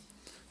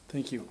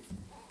Thank you.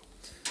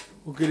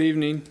 Well, good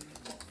evening.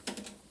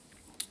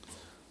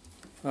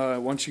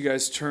 Once you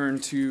guys turn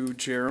to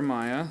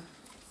Jeremiah,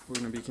 we're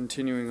going to be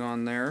continuing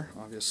on there,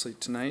 obviously,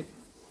 tonight.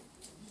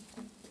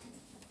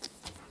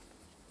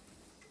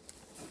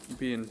 We'll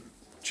be in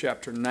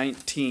chapter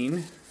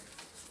 19.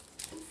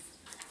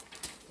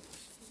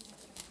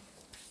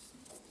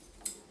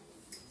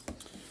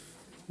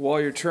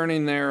 While you're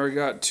turning there, I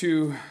got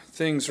two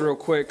things real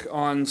quick.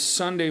 On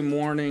Sunday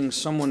morning,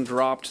 someone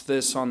dropped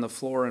this on the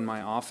floor in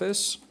my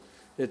office.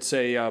 It's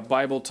a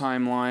Bible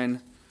timeline.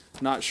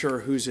 Not sure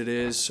whose it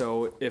is,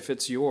 so if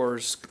it's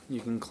yours,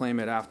 you can claim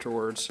it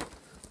afterwards.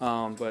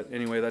 But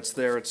anyway, that's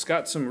there. It's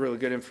got some really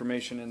good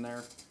information in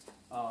there.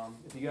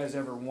 If you guys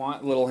ever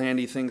want little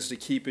handy things to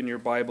keep in your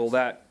Bible,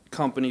 that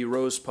company,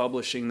 Rose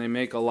Publishing, they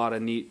make a lot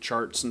of neat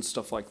charts and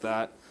stuff like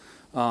that.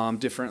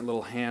 Different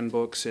little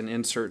handbooks and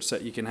inserts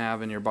that you can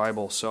have in your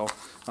Bible. So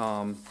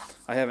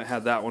I haven't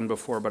had that one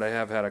before, but I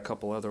have had a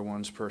couple other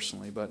ones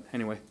personally. But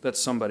anyway, that's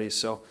somebody's.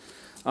 So,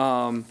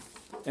 and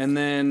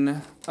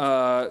then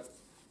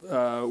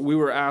we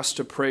were asked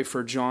to pray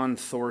for John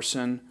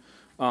Thorson.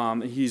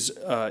 He's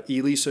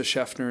Elisa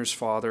Scheffner's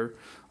father.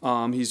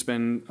 He's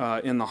been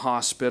in the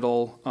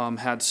hospital,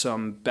 had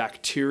some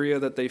bacteria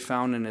that they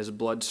found in his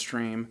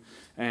bloodstream,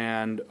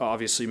 and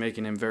obviously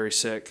making him very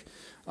sick.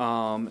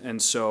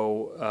 And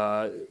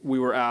so we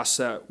were asked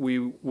that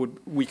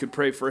we could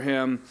pray for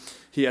him.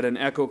 He had an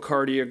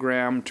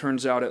echocardiogram.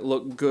 Turns out it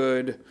looked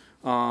good,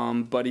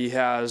 but he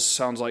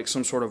sounds like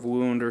some sort of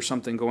wound or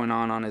something going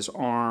on his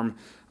arm,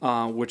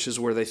 which is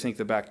where they think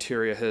the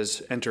bacteria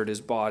has entered his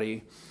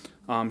body.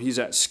 He's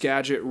at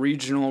Skagit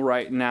Regional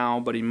right now,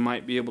 but he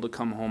might be able to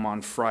come home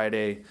on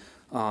Friday.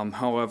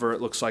 However,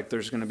 it looks like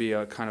there's going to be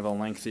a kind of a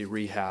lengthy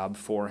rehab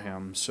for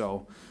him.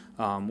 So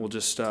we'll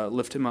just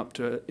lift him up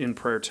in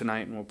prayer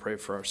tonight, and we'll pray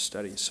for our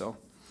study. So,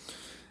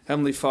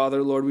 Heavenly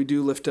Father, Lord, we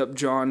do lift up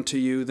John to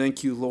you.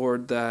 Thank you,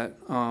 Lord, that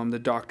the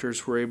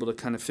doctors were able to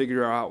kind of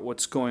figure out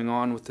what's going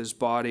on with his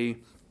body.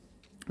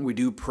 We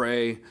do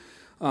pray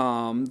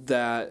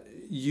that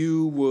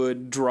you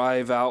would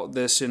drive out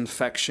this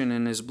infection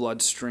in his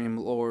bloodstream,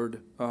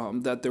 Lord,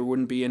 that there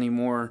wouldn't be any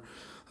more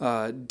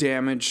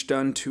damage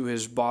done to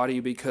his body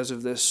because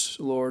of this,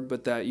 Lord,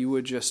 but that you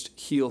would just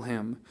heal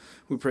him.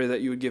 We pray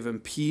that you would give him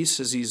peace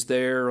as he's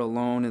there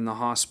alone in the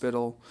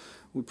hospital.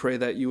 We pray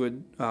that you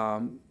would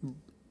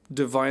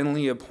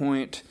divinely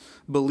appoint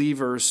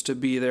believers to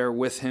be there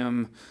with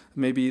him,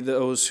 maybe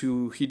those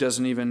who he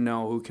doesn't even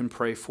know, who can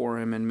pray for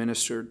him and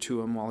minister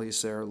to him while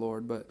he's there,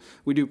 Lord. But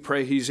we do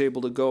pray he's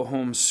able to go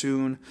home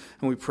soon,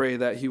 and we pray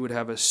that he would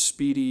have a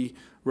speedy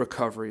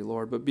recovery,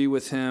 Lord. But be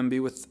with him, be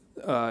with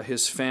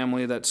his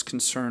family that's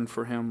concerned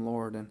for him,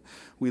 Lord, and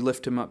we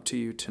lift him up to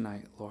you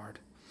tonight, Lord.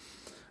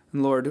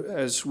 And Lord,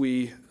 as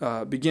we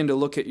begin to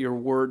look at your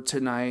word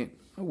tonight,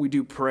 we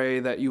do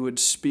pray that you would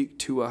speak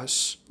to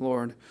us,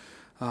 Lord.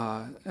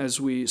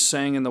 As we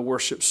sang in the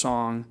worship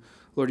song,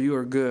 Lord, you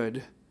are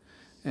good,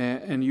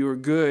 and you are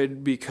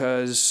good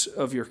because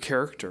of your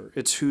character.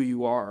 It's who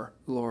you are,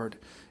 Lord.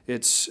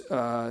 It's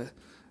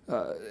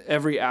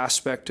every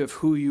aspect of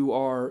who you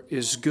are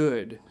is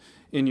good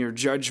in your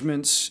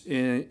judgments,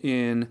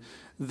 in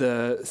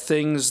the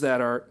things that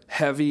are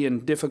heavy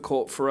and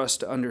difficult for us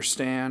to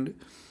understand,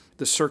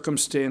 the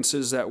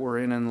circumstances that we're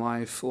in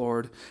life,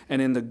 Lord.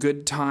 And in the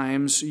good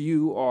times,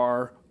 you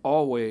are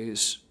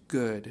always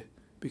good,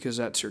 because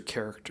that's your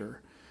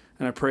character.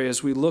 And I pray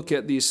as we look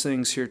at these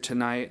things here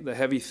tonight, the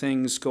heavy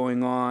things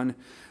going on,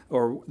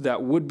 or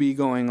that would be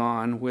going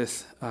on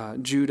with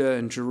Judah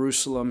and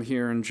Jerusalem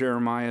here in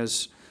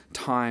Jeremiah's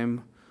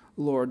time,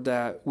 Lord,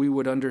 that we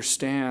would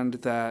understand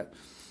that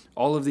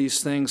all of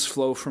these things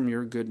flow from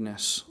your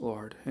goodness,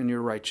 Lord, and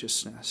your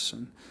righteousness.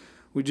 And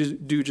we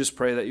just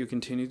pray that you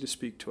continue to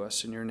speak to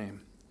us in your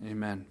name.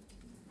 Amen.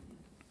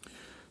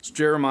 It's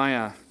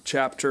Jeremiah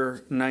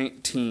chapter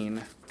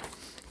 19.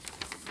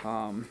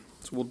 So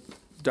we'll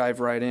dive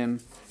right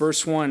in.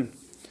 Verse 1,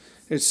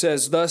 it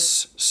says,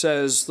 "Thus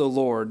says the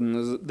Lord,"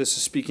 and this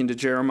is speaking to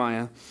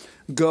Jeremiah,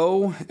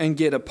 "Go and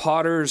get a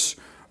potter's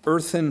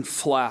earthen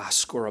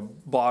flask," or a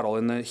bottle.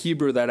 In the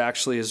Hebrew, that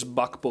actually is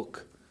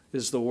bakbuk,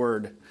 is the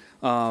word.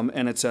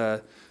 And it's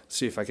let's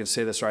see if I can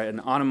say this right,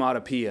 an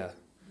onomatopoeia,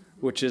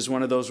 which is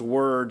one of those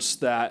words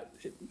that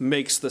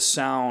makes the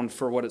sound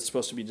for what it's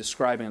supposed to be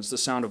describing. It's the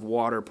sound of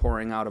water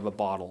pouring out of a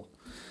bottle.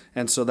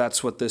 And so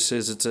that's what this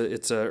is.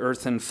 It's a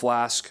earthen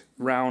flask,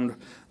 round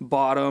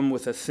bottom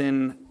with a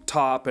thin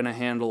top and a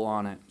handle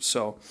on it.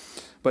 So,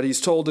 but he's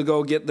told to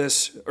go get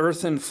this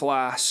earthen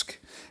flask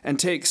and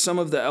take some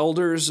of the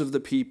elders of the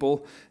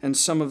people and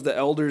some of the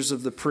elders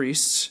of the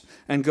priests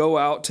and go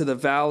out to the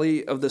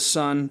valley of the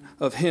son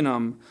of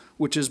Hinnom,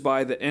 which is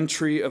by the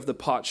entry of the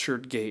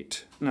potsherd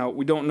gate. Now,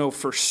 we don't know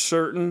for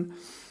certain,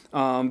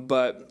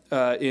 but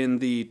in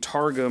the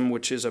Targum,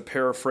 which is a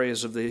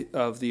paraphrase of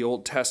the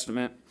Old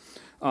Testament,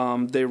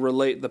 they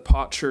relate the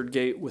potsherd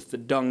gate with the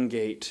dung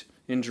gate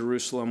in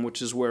Jerusalem,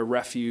 which is where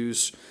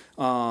refuse,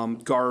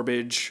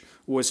 garbage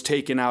was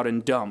taken out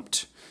and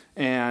dumped.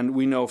 And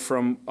we know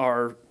from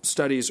our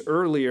studies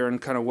earlier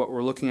and kind of what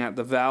we're looking at,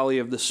 the valley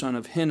of the son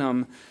of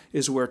Hinnom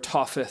is where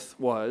Topheth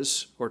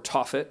was, or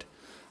Tophet.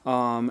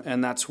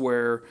 And that's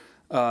where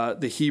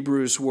the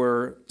Hebrews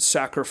were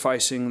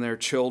sacrificing their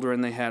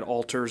children. They had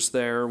altars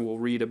there. We'll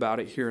read about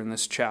it here in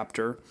this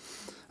chapter.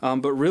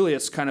 But really,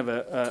 it's kind of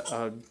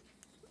a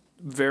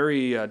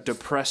very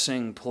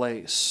depressing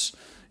place.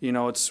 You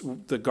know, it's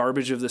the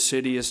garbage of the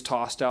city is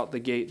tossed out the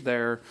gate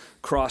there.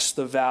 Across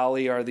the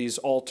valley are these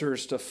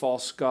altars to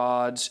false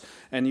gods,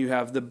 and you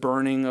have the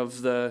burning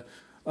of the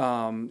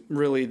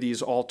really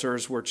these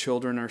altars where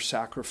children are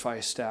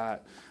sacrificed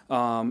at,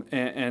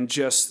 and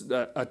just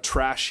a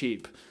trash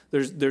heap.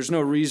 There's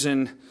no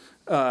reason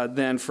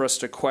then for us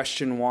to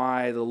question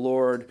why the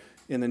Lord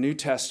in the New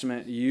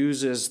Testament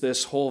uses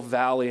this whole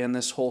valley and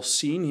this whole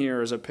scene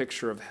here as a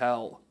picture of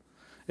hell.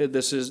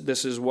 This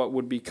is what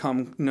would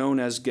become known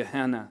as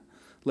Gehenna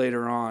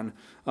later on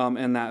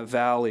in that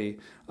valley.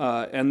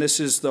 And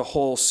this is the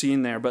whole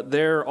scene there. But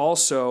there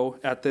also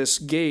at this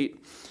gate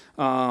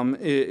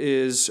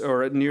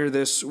or near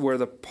this where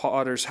the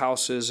potter's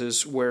house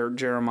is where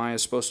Jeremiah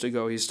is supposed to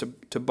go. He's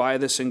to buy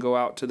this and go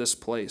out to this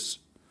place.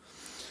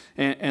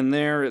 And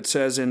there it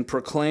says, and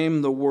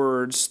proclaim the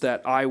words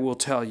that I will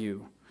tell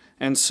you,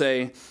 and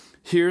say,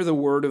 hear the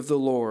word of the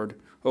Lord,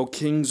 O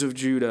kings of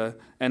Judah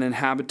and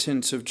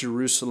inhabitants of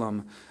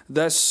Jerusalem.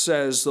 Thus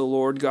says the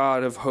Lord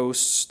God of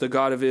hosts, the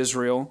God of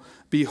Israel,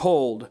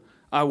 behold,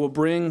 I will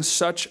bring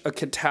such a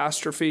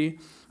catastrophe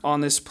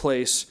on this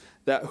place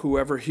that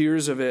whoever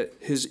hears of it,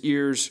 his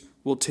ears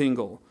will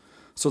tingle.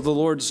 So the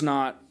Lord's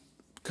not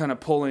kind of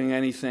pulling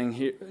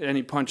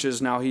any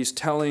punches now. He's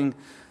telling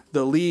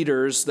the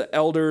leaders, the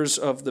elders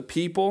of the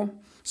people,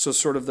 so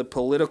sort of the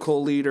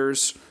political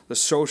leaders, the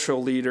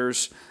social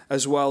leaders,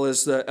 as well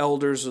as the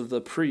elders of the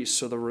priests,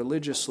 so the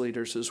religious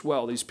leaders as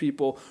well. These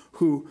people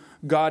who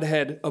God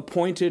had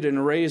appointed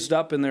and raised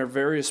up in their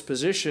various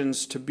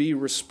positions to be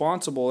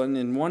responsible and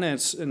in one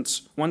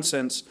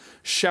sense,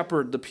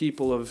 shepherd the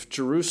people of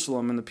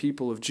Jerusalem and the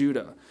people of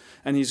Judah.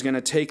 And he's going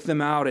to take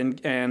them out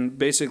and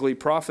basically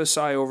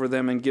prophesy over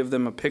them and give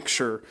them a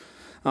picture.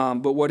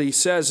 But what he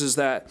says is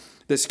that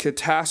this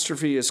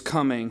catastrophe is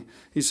coming.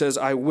 He says,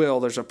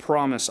 there's a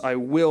promise, I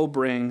will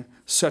bring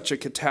such a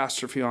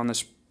catastrophe on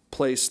this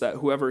place that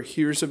whoever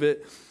hears of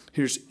it,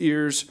 his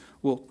ears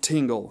will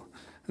tingle.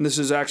 And this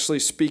is actually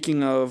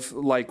speaking of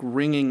like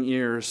ringing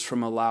ears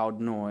from a loud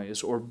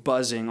noise or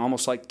buzzing,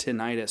 almost like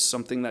tinnitus,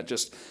 something that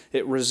just,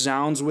 it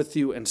resounds with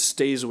you and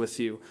stays with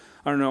you.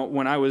 I don't know,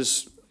 when I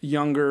was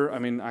younger, I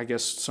mean, I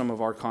guess some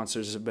of our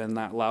concerts have been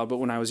that loud, but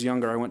when I was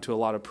younger, I went to a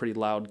lot of pretty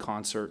loud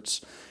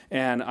concerts.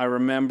 And I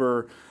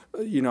remember,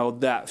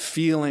 that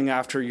feeling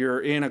after you're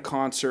in a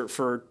concert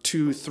for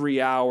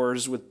 2-3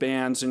 hours with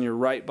bands and you're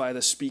right by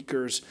the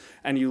speakers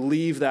and you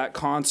leave that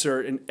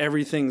concert and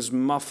everything's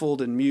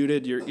muffled and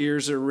muted, your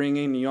ears are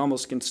ringing, you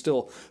almost can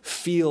still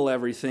feel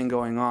everything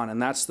going on. And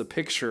that's the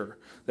picture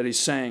that he's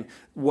saying.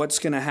 What's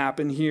going to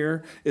happen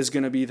here is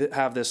going to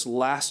have this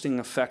lasting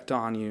effect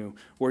on you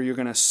where you're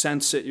going to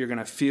sense it, you're going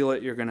to feel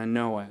it, you're going to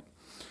know it.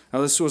 Now,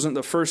 this wasn't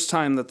the first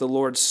time that the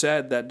Lord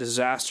said that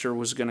disaster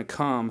was going to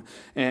come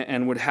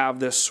and would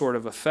have this sort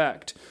of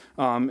effect.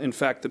 In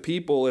fact, the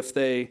people, if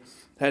they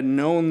had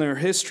known their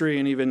history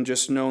and even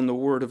just known the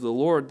word of the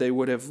Lord, they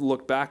would have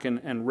looked back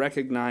and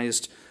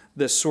recognized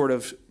this sort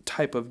of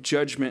type of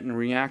judgment and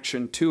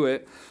reaction to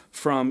it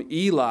from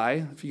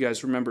Eli. If you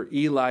guys remember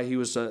Eli, he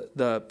was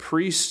the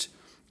priest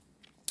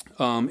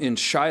in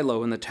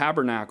Shiloh in the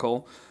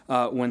tabernacle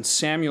when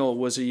Samuel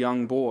was a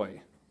young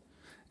boy.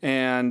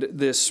 And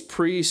this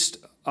priest,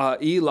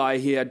 Eli,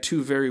 he had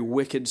two very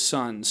wicked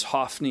sons,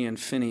 Hophni and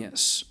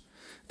Phinehas.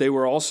 They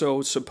were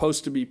also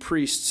supposed to be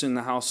priests in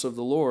the house of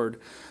the Lord,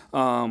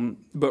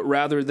 but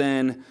rather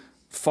than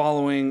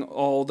following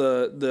all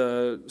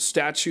the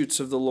statutes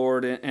of the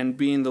Lord and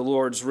being the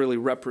Lord's really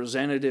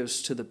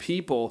representatives to the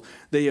people,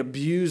 they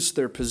abused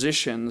their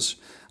positions,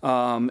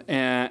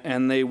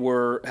 and they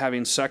were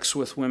having sex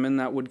with women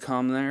that would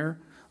come there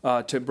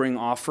to bring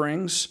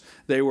offerings.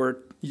 They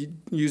were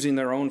using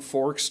their own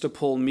forks to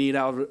pull meat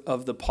out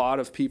of the pot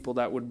of people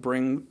that would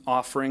bring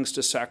offerings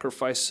to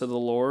sacrifice to the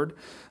Lord.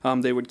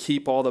 They would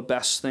keep all the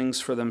best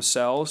things for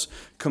themselves,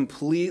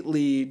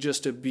 completely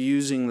just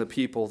abusing the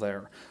people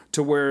there,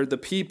 to where the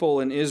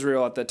people in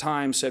Israel at the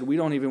time said, we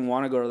don't even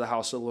want to go to the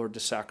house of the Lord to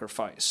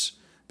sacrifice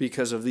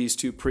because of these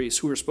two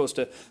priests who were supposed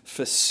to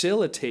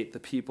facilitate the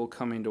people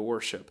coming to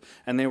worship.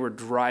 And they were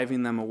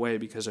driving them away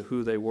because of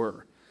who they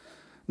were.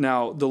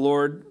 Now, the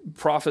Lord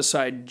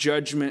prophesied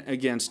judgment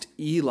against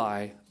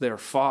Eli, their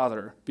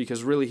father,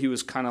 because really he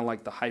was kind of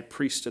like the high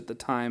priest at the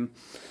time.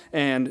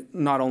 And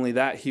not only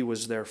that, he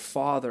was their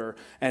father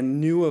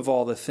and knew of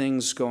all the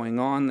things going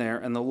on there.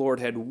 And the Lord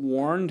had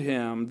warned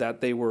him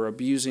that they were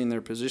abusing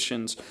their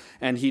positions,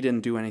 and he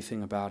didn't do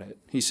anything about it.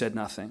 He said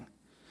nothing.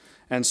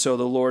 And so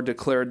the Lord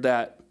declared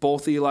that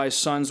both Eli's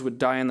sons would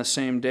die on the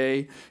same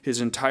day.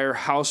 His entire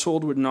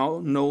household would no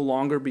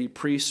longer be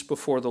priests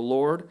before the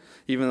Lord,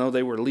 even though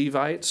they were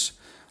Levites.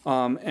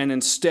 And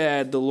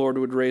instead, the Lord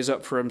would raise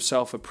up for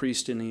himself a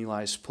priest in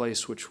Eli's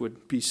place, which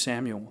would be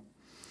Samuel,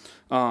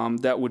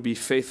 that would be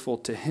faithful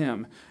to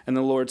him. And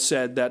the Lord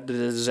said that the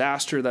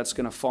disaster that's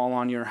going to fall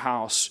on your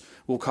house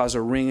will cause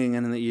a ringing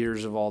in the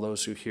ears of all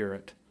those who hear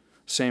it.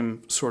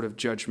 Same sort of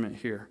judgment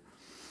here.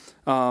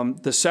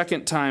 The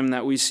second time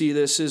that we see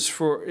this is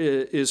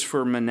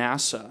for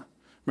Manasseh.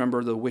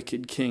 Remember the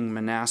wicked king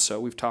Manasseh.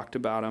 We've talked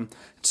about him.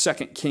 2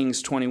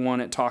 Kings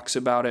 21, it talks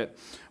about it,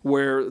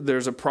 where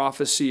there's a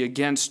prophecy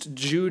against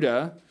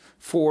Judah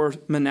for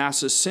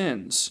Manasseh's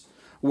sins,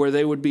 where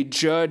they would be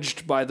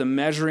judged by the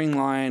measuring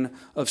line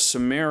of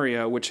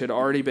Samaria, which had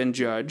already been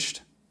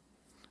judged,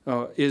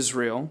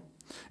 Israel,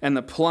 and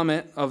the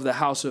plummet of the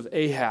house of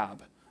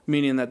Ahab,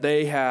 meaning that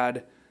they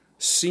had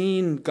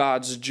seen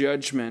God's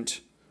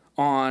judgment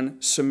on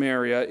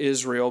Samaria,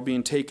 Israel,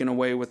 being taken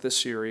away with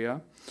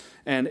Assyria.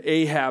 And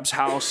Ahab's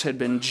house had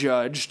been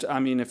judged. I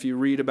mean, if you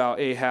read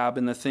about Ahab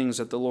and the things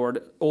that the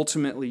Lord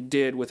ultimately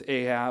did with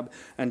Ahab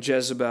and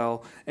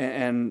Jezebel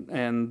and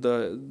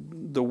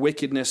the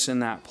wickedness in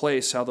that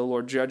place, how the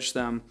Lord judged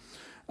them,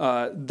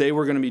 they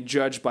were going to be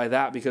judged by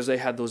that because they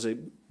had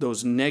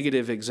those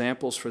negative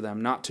examples for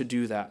them not to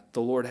do that.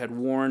 The Lord had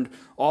warned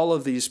all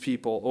of these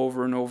people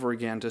over and over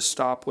again to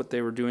stop what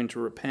they were doing,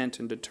 to repent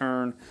and to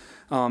turn,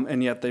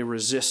 and yet they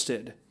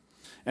resisted.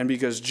 And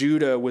because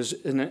Judah was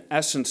in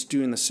essence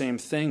doing the same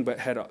thing but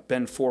had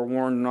been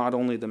forewarned not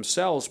only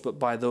themselves but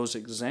by those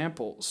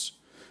examples,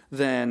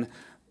 then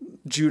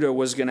Judah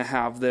was going to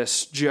have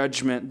this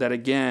judgment that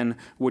again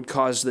would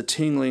cause the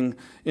tingling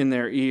in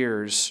their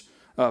ears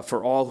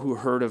for all who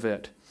heard of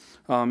it.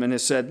 And it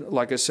said,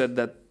 like I said,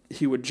 that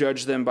he would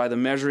judge them by the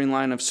measuring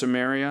line of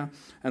Samaria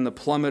and the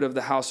plummet of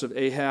the house of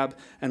Ahab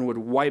and would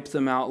wipe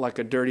them out like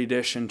a dirty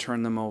dish and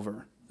turn them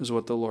over, is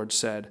what the Lord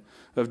said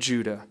of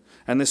Judah.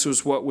 And this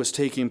was what was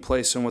taking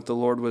place and what the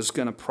Lord was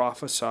going to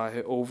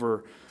prophesy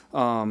over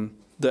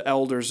the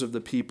elders of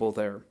the people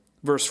there.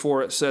 Verse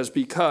 4, it says,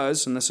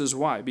 because, and this is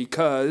why,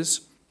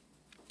 because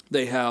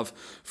they have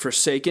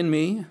forsaken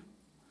me.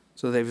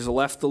 So they've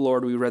left the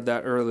Lord. We read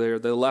that earlier.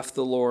 They left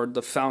the Lord,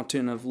 the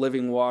fountain of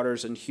living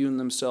waters, and hewn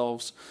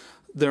themselves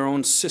their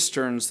own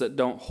cisterns that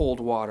don't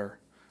hold water.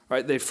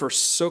 Right? They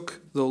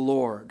forsook the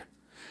Lord.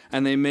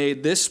 And they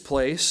made this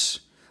place,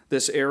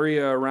 this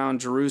area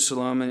around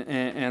Jerusalem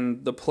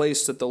and the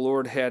place that the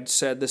Lord had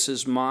said, this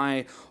is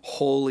my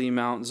holy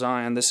Mount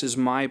Zion. This is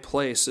my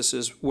place. This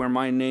is where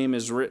my name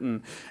is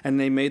written. And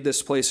they made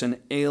this place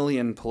an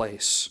alien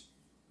place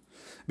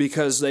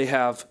because they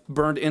have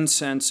burned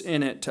incense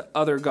in it to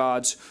other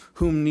gods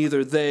whom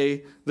neither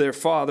they, their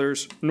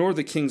fathers, nor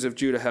the kings of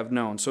Judah have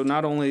known. So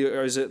not only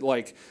is it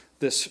like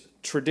this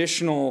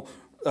traditional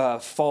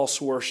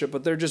false worship,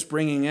 but they're just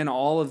bringing in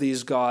all of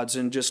these gods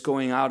and just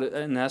going out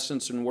in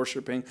essence and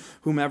worshiping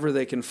whomever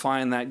they can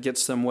find that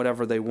gets them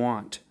whatever they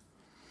want.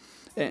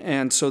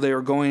 And so they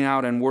are going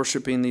out and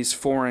worshiping these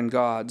foreign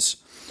gods.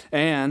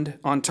 And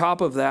on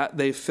top of that,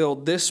 they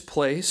filled this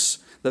place,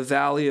 the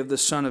valley of the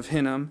son of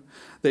Hinnom,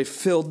 they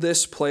filled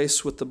this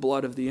place with the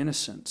blood of the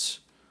innocents,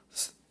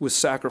 with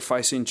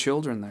sacrificing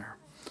children there.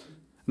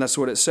 And that's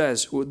what it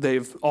says.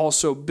 They've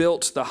also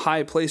built the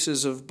high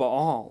places of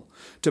Baal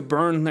to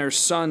burn their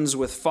sons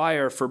with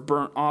fire for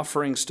burnt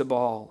offerings to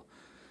Baal.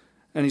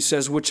 And he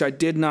says, which I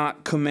did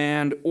not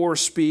command or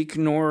speak,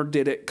 nor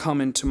did it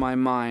come into my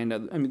mind. I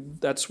mean,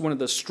 that's one of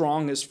the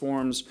strongest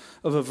forms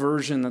of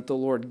aversion that the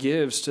Lord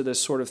gives to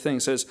this sort of thing. He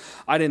says,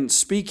 I didn't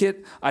speak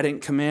it, I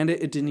didn't command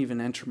it, it didn't even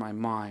enter my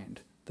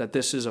mind that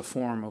this is a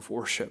form of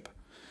worship.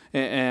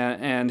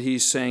 And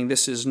he's saying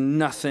this is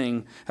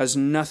nothing, has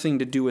nothing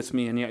to do with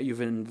me, and yet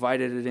you've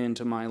invited it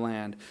into my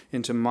land,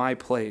 into my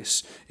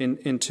place,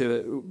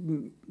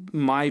 into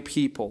my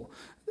people,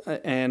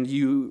 and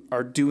you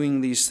are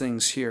doing these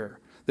things here.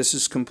 This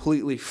is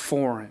completely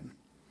foreign.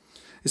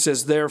 It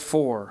says,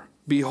 therefore,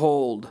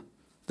 behold,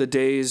 the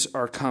days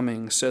are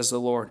coming, says the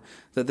Lord,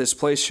 that this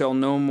place shall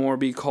no more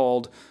be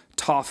called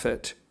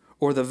Tophet,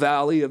 or the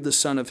valley of the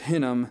son of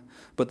Hinnom,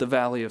 but the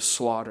valley of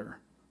slaughter.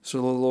 So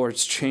the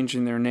Lord's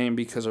changing their name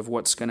because of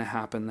what's going to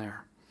happen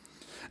there.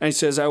 And he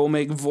says, I will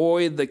make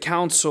void the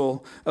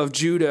counsel of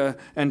Judah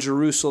and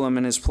Jerusalem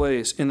in this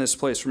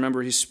place.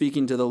 Remember, he's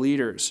speaking to the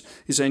leaders.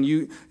 He's saying,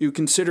 you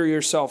consider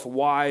yourself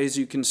wise.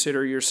 You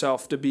consider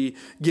yourself to be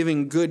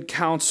giving good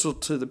counsel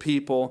to the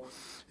people.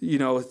 You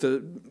know,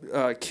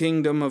 the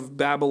kingdom of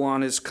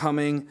Babylon is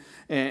coming,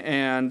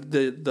 and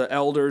the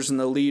elders and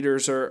the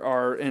leaders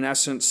are in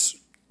essence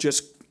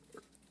just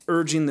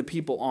urging the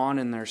people on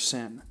in their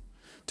sin,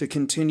 to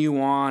continue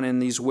on in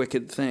these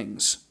wicked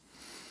things.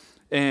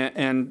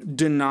 And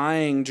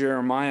denying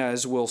Jeremiah,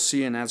 as we'll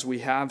see and as we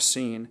have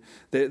seen,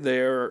 that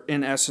they're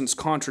in essence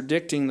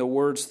contradicting the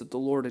words that the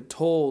Lord had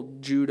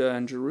told Judah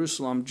and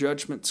Jerusalem.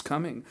 Judgment's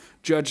coming.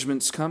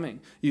 Judgment's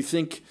coming. You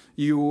think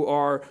you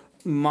are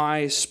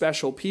my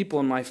special people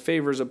and my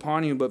favors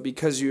upon you, but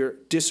because you're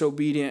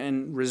disobedient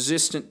and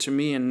resistant to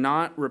me and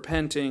not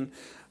repenting,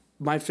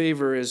 my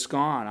favor is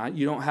gone.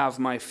 You don't have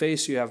my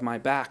face, you have my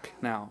back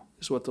now,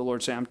 is what the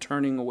Lord said. I'm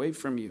turning away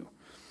from you.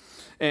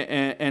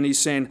 And he's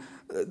saying,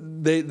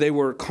 they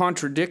were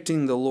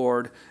contradicting the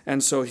Lord.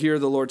 And so here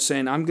the Lord's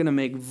saying, I'm going to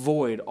make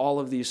void all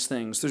of these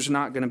things. There's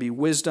not going to be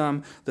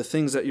wisdom. The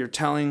things that you're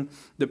telling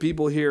the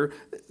people here,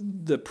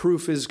 the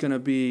proof is going to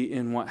be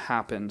in what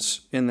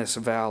happens in this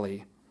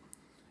valley.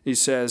 He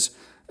says,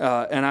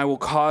 and I will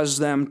cause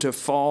them to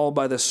fall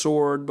by the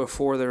sword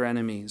before their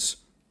enemies,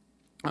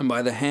 and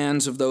by the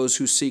hands of those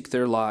who seek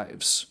their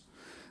lives.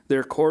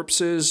 Their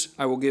corpses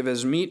I will give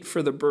as meat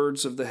for the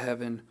birds of the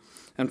heaven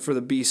and for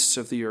the beasts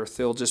of the earth.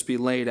 They'll just be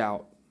laid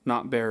out,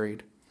 not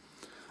buried.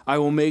 I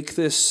will make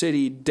this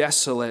city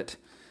desolate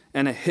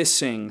and a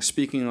hissing,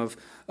 speaking of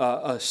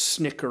a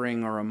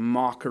snickering or a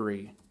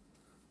mockery.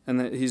 And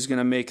that he's going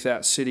to make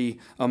that city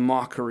a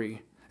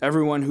mockery.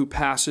 Everyone who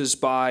passes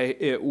by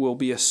it will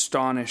be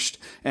astonished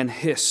and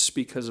hiss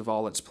because of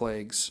all its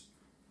plagues.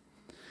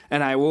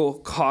 And I will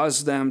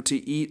cause them to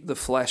eat the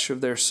flesh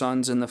of their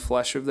sons and the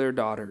flesh of their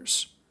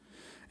daughters.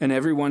 And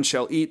everyone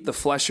shall eat the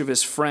flesh of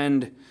his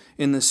friend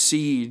in the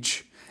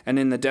siege and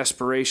in the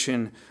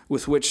desperation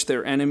with which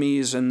their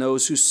enemies and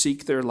those who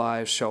seek their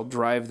lives shall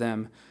drive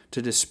them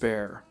to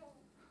despair.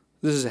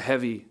 This is a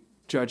heavy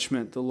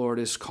judgment the Lord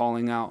is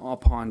calling out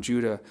upon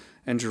Judah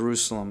and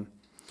Jerusalem.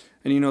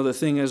 And the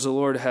thing is, the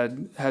Lord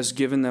has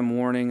given them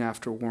warning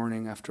after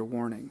warning after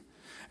warning.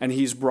 And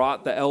he's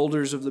brought the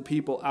elders of the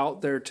people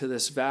out there to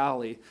this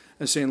valley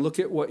and saying, look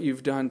at what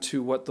you've done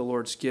to what the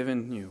Lord's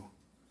given you.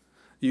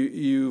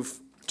 You've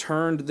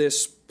turned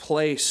this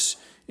place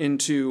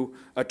into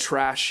a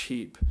trash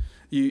heap.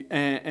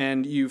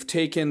 And you've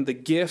taken the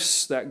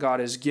gifts that God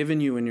has given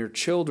you and your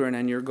children,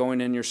 and you're going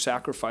and you're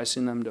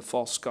sacrificing them to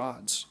false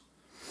gods.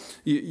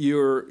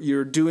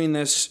 You're doing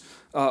this,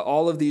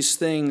 all of these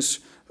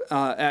things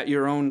at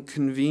your own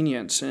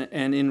convenience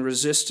and in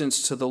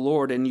resistance to the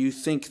Lord, and you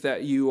think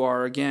that you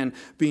are, again,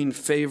 being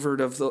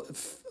favored of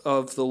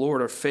the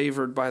Lord or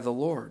favored by the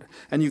Lord.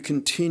 And you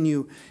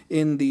continue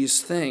in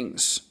these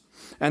things.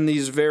 And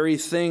these very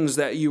things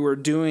that you are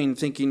doing,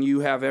 thinking you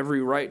have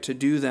every right to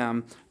do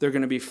them, they're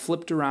going to be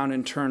flipped around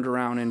and turned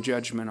around in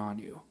judgment on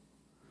you.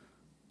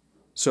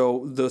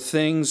 So the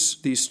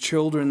things, these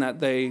children that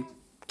they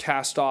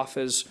cast off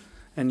as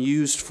and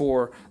used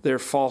for their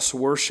false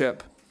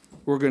worship,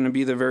 were going to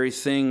be the very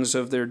things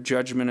of their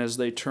judgment as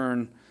they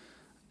turn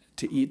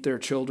to eat their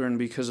children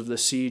because of the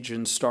siege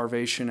and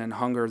starvation and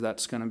hunger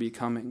that's going to be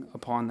coming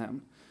upon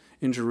them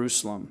in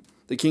Jerusalem.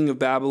 The king of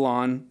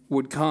Babylon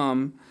would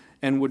come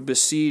and would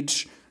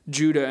besiege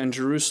Judah and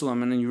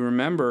Jerusalem. And then you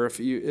remember, if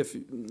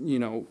you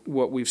know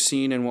what we've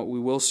seen and what we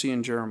will see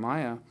in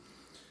Jeremiah,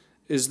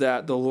 is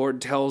that the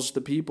Lord tells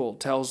the people,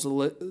 tells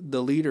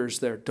the leaders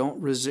there, don't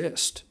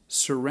resist,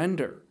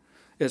 surrender.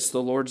 It's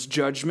the Lord's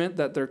judgment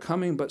that they're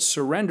coming, but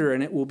surrender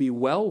and it will be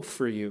well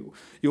for you.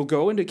 You'll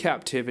go into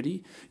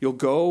captivity. You'll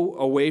go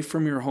away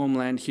from your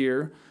homeland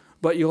here,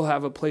 but you'll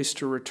have a place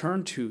to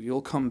return to.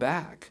 You'll come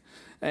back.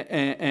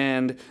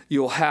 And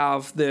you'll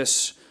have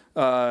this,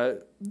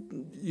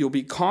 you'll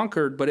be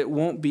conquered, but it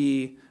won't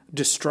be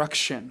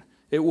destruction.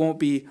 It won't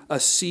be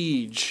a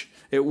siege.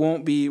 It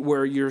won't be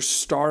where you're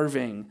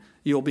starving.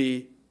 You'll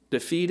be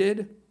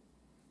defeated,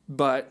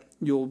 but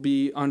you'll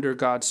be under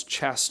God's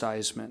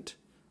chastisement,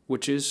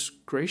 which is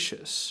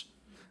gracious,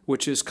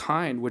 which is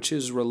kind, which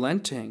is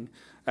relenting,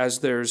 as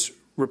there's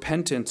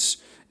repentance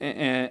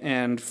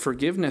and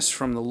forgiveness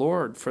from the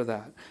Lord for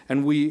that.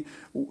 And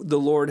the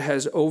Lord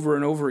has over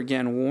and over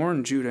again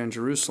warned Judah and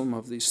Jerusalem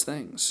of these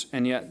things,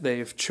 and yet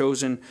they've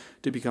chosen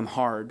to become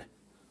hard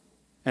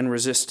and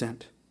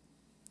resistant.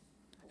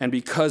 And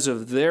because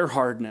of their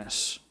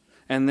hardness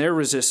and their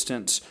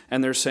resistance,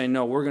 and they're saying,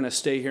 no, we're going to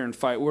stay here and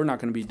fight. We're not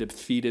going to be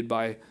defeated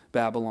by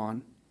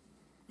Babylon.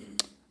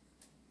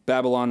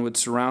 Babylon would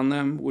surround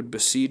them, would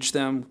besiege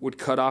them, would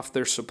cut off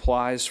their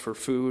supplies for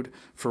food,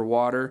 for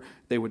water.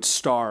 They would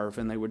starve,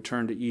 and they would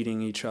turn to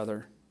eating each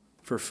other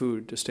for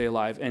food to stay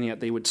alive, and yet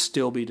they would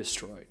still be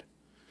destroyed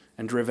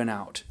and driven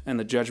out. And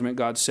the judgment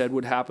God said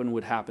would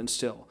happen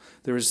still.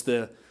 There is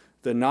the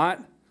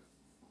not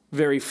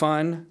very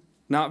fun,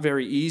 not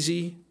very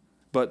easy,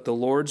 but the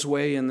Lord's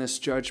way in this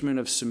judgment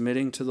of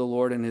submitting to the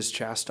Lord and his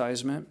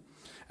chastisement.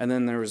 And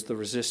then there was the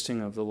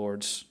resisting of the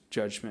Lord's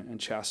judgment and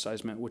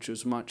chastisement, which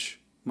was much,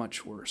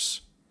 much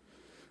worse.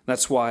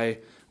 That's why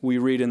we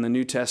read in the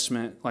New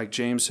Testament, like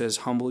James says,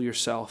 humble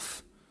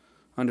yourself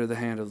under the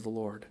hand of the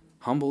Lord.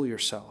 Humble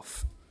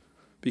yourself.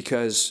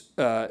 Because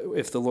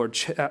if the Lord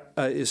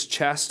is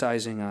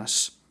chastising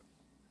us,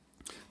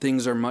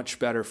 things are much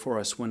better for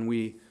us when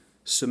we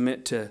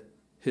submit to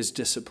his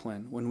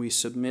discipline, when we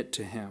submit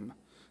to him.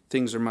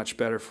 Things are much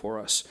better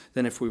for us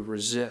than if we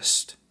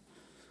resist.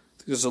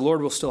 Because the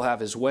Lord will still have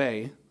his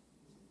way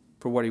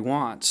for what he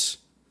wants,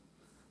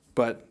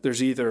 but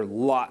there's either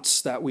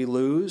lots that we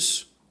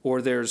lose,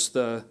 or there's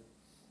the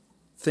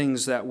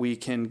things that we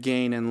can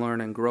gain and learn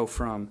and grow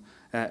from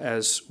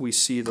as we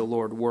see the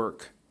Lord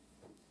work.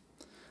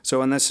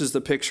 So, and this is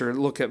the picture.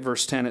 Look at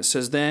verse 10. It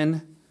says,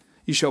 then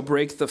you shall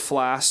break the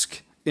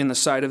flask in the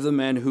sight of the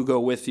men who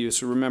go with you.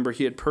 So remember,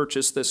 he had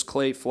purchased this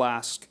clay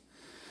flask,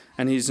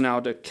 and he's now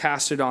to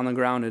cast it on the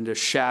ground and to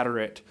shatter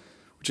it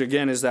which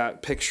again is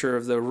that picture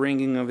of the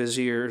ringing of his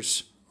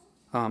ears,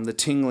 the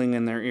tingling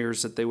in their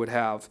ears that they would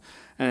have.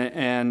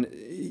 And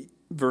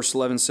verse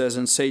 11 says,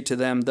 and say to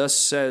them, thus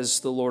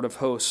says the Lord of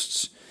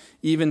hosts,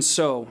 even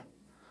so,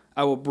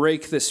 I will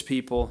break this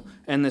people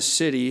and this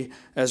city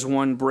as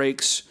one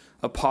breaks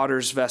a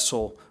potter's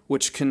vessel,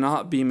 which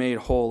cannot be made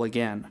whole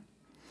again.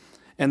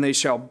 And they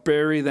shall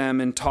bury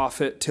them in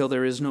Tophet till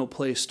there is no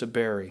place to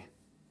bury.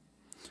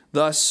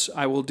 Thus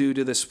I will do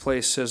to this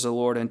place, says the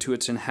Lord, and to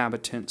its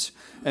inhabitants,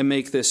 and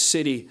make this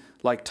city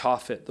like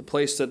Tophet, the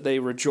place that they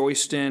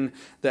rejoiced in,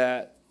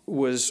 that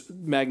was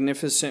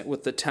magnificent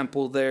with the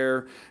temple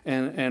there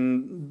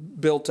and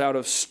built out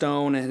of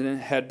stone and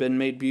had been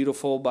made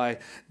beautiful by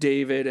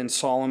David and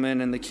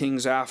Solomon and the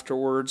kings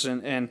afterwards.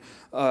 And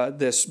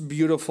this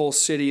beautiful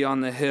city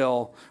on the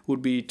hill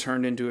would be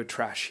turned into a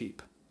trash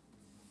heap.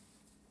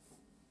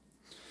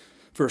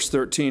 Verse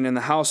 13, and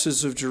the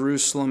houses of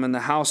Jerusalem and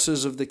the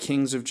houses of the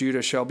kings of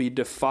Judah shall be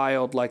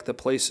defiled like the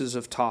places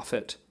of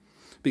Tophet,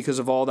 because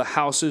of all the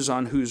houses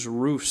on whose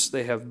roofs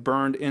they have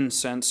burned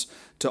incense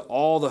to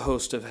all the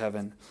host of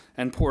heaven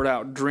and poured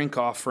out drink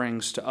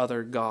offerings to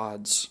other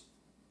gods.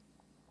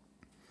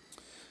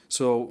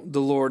 So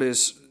the Lord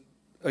is,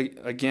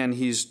 again,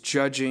 he's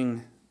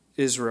judging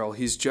Israel.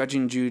 He's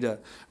judging Judah.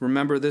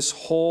 Remember, this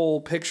whole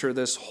picture,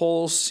 this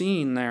whole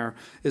scene there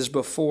is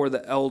before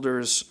the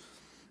elders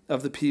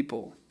of the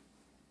people.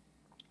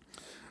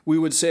 We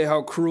would say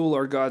how cruel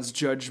are God's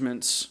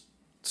judgments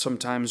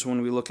sometimes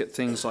when we look at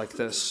things like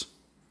this.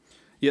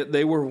 Yet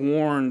they were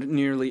warned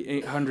nearly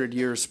 800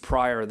 years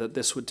prior that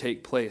this would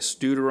take place.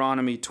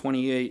 Deuteronomy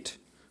 28,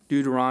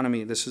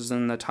 this is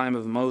in the time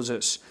of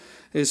Moses,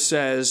 it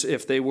says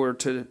if they were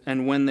to,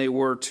 and when they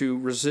were to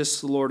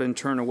resist the Lord and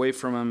turn away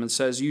from him, it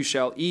says, you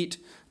shall eat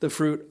the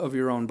fruit of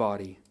your own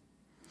body,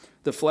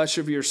 the flesh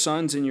of your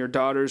sons and your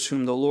daughters,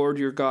 whom the Lord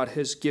your God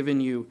has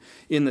given you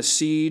in the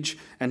siege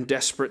and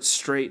desperate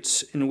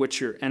straits in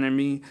which your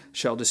enemy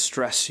shall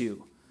distress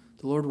you.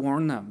 The Lord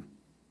warned them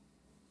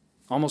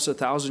almost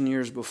 1,000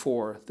 years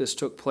before this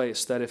took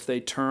place, that if they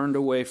turned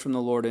away from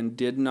the Lord and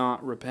did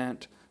not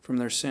repent from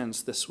their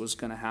sins, this was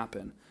going to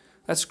happen.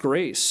 That's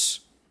grace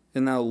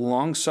in the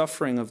long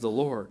suffering of the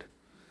Lord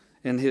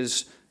and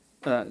his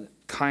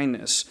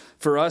kindness.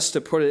 For us to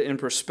put it in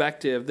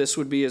perspective, this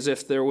would be as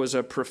if there was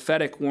a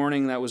prophetic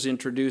warning that was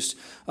introduced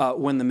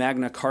when the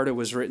Magna Carta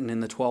was written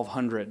in the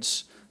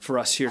 1200s for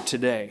us here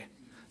today.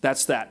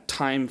 That's that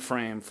time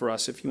frame for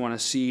us if you want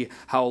to see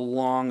how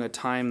long a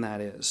time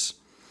that is.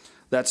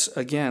 That's,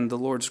 again, the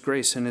Lord's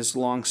grace and his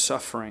long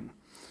suffering.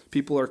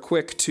 People are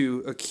quick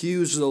to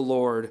accuse the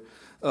Lord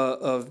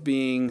of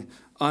being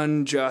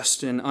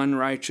unjust and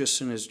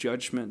unrighteous in his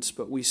judgments,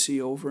 but we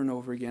see over and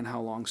over again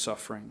how long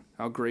suffering,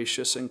 how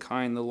gracious and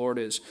kind the Lord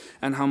is,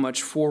 and how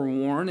much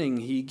forewarning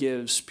he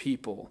gives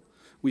people.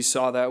 We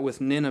saw that with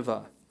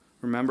Nineveh.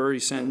 Remember, he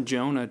sent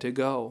Jonah to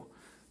go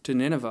to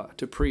Nineveh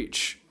to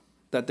preach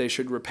that they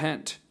should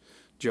repent.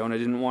 Jonah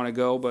didn't want to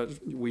go,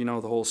 but we know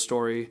the whole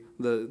story.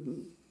 The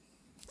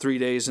 3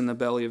 days in the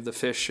belly of the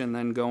fish and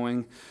then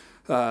going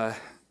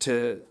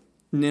to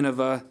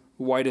Nineveh,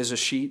 white as a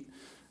sheet,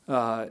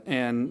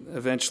 and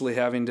eventually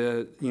having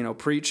to,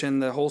 preach,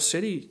 and the whole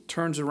city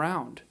turns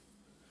around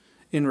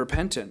in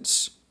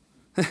repentance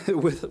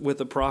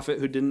with a prophet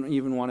who didn't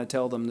even want to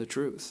tell them the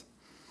truth,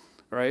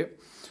 right?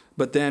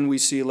 But then we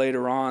see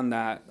later on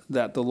that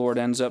the Lord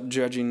ends up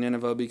judging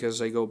Nineveh because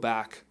they go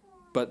back.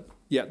 But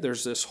yet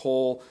there's this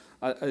whole,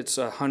 it's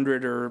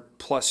 100 or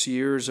plus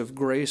years of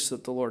grace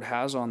that the Lord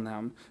has on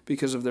them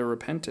because of their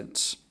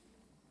repentance.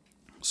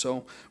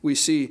 So we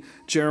see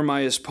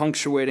Jeremiah is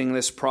punctuating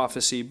this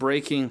prophecy,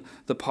 breaking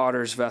the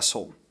potter's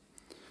vessel.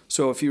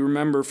 So if you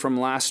remember from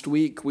last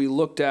week, we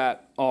looked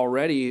at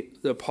already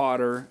the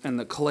potter and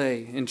the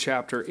clay in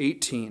chapter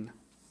 18,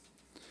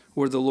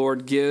 where the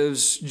Lord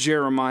gives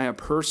Jeremiah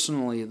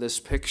personally this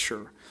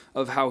picture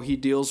of how he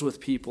deals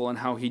with people and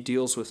how he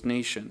deals with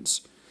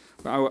nations.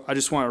 I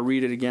just want to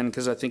read it again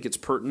because I think it's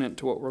pertinent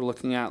to what we're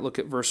looking at. Look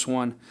at verse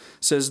 1. It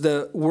says,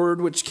 the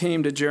word which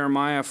came to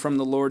Jeremiah from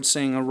the Lord,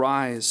 saying,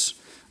 arise,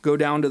 go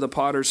down to the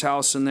potter's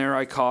house, and there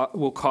I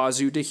will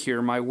cause you to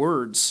hear my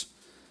words.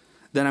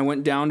 Then I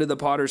went down to the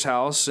potter's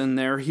house, and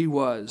there he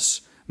was,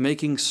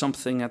 making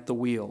something at the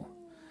wheel.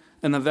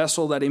 And the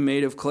vessel that he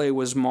made of clay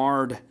was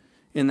marred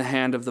in the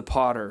hand of the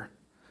potter.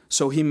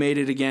 So he made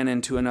it again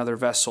into another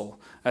vessel,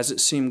 as it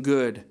seemed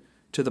good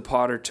to the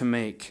potter to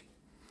make.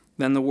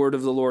 Then the word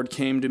of the Lord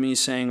came to me,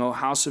 saying, O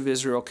house of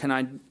Israel, can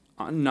I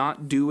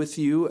not do with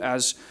you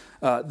as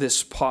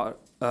this potter,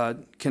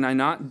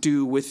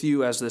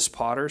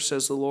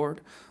 says the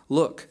Lord?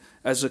 Look,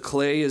 as the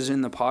clay is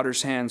in the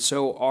potter's hand,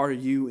 so are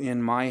you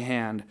in my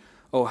hand,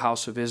 O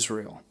house of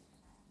Israel.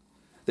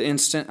 The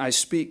instant I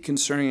speak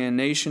concerning a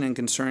nation and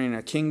concerning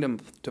a kingdom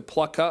to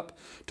pluck up,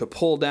 to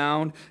pull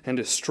down, and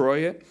destroy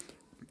it,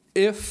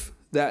 if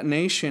that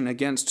nation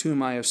against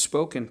whom I have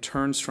spoken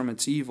turns from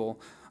its evil,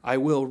 I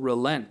will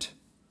relent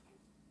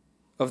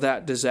of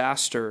that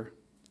disaster,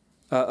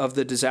 of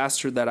the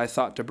disaster that I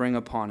thought to bring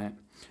upon it.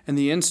 And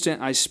the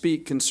instant I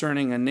speak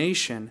concerning a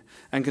nation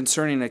and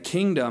concerning a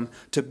kingdom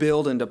to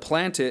build and to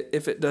plant it,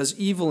 if it does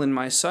evil in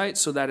my sight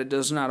so that it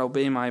does not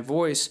obey my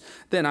voice,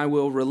 then I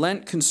will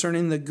relent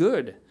concerning the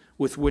good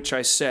with which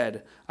I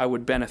said I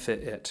would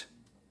benefit it.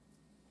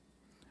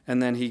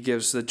 And then he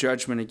gives the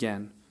judgment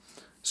again.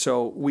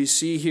 So we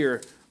see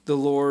here the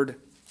Lord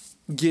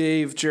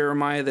gave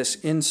Jeremiah this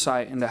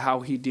insight into how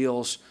he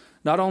deals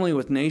not only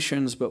with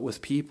nations but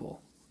with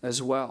people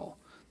as well.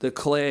 The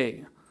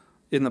clay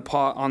in the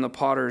pot on the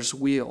potter's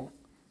wheel.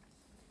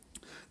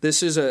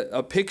 This is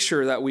a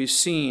picture that we've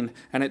seen,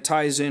 and it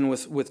ties in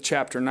with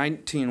chapter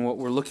 19. What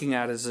we're looking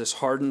at is this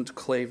hardened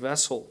clay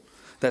vessel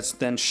that's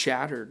then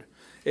shattered.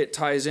 It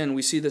ties in.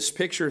 We see this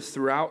picture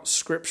throughout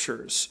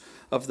scriptures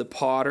of the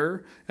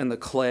potter and the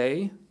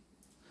clay.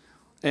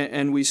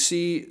 And we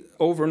see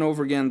over and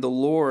over again the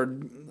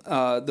Lord,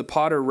 the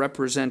potter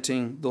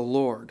representing the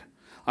Lord.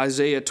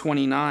 Isaiah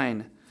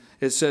 29,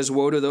 it says,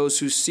 "Woe to those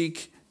who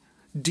seek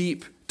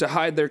deep to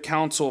hide their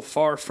counsel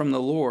far from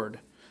the Lord."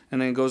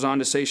 And then it goes on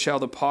to say, "Shall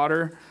the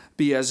potter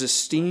be as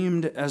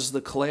esteemed as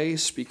the clay?"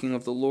 Speaking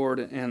of the Lord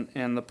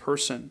and the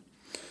person.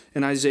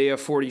 In Isaiah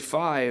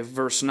 45,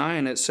 verse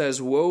 9, it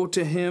says, "Woe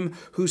to him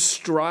who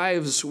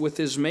strives with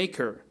his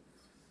maker.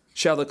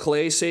 Shall the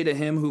clay say to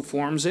him who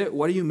forms it,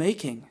 'What are you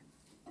making?'"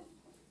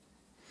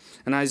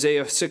 In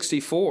Isaiah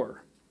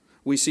 64,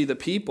 we see the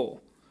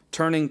people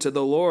turning to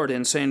the Lord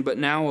and saying, "But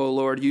now, O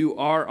Lord, you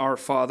are our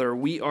Father.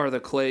 We are the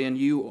clay and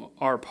you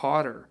are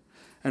potter.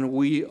 And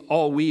we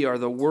are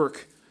the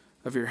work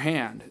of your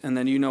hand." And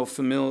then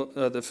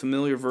the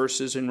familiar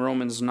verses in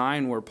Romans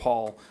 9 where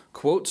Paul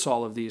quotes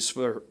all of these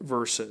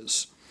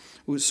verses.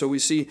 So we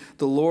see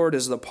the Lord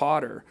as the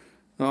potter.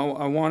 Now,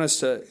 I want us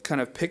to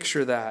kind of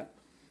picture that.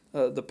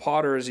 The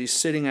potter as he's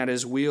sitting at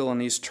his wheel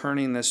and he's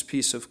turning this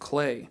piece of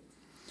clay.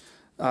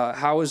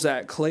 How is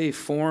that clay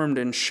formed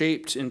and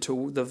shaped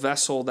into the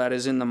vessel that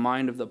is in the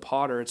mind of the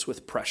potter? It's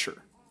with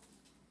pressure.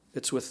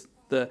 It's with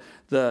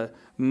the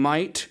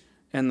might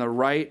and the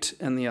right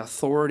and the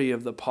authority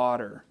of the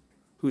potter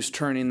who's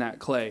turning that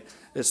clay.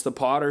 It's the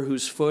potter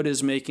whose foot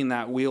is making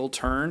that wheel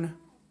turn.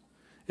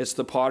 It's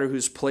the potter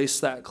who's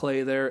placed that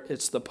clay there.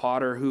 It's the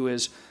potter who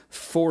is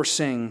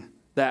forcing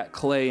that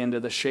clay into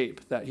the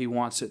shape that he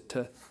wants it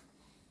to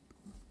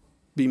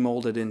be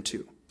molded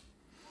into.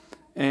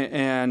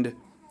 And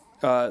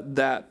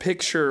that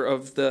picture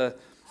of the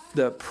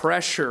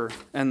pressure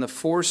and the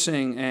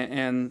forcing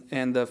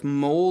and the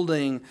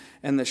molding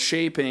and the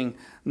shaping,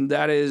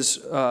 that is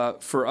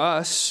for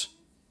us,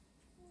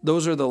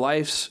 those are the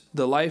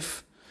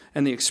life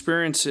and the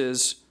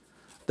experiences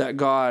that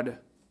God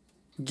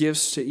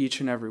gives to each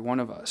and every one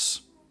of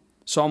us.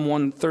 Psalm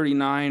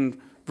 139,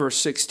 verse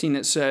 16,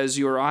 it says,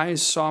 "Your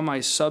eyes saw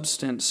my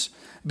substance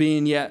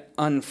being yet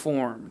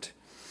unformed,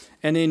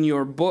 and in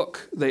your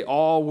book they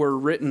all were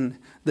written,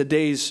 the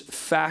days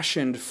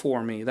fashioned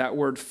for me." That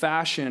word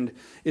fashioned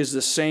is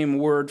the same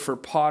word for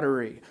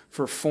pottery,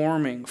 for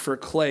forming, for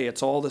clay.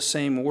 It's all the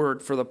same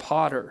word for the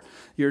potter.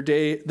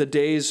 The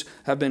days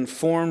have been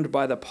formed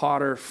by the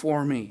potter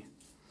for me,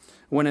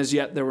 when as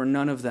yet there were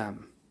none of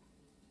them.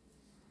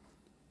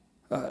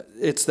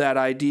 It's that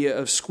idea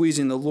of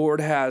squeezing. The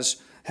Lord has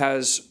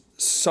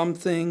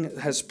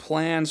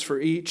plans for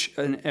each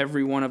and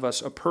every one of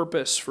us, a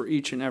purpose for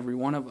each and every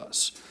one of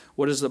us.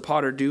 What does the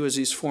potter do as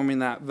he's forming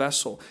that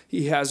vessel?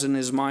 He has in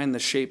his mind the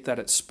shape that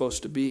it's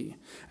supposed to be.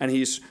 And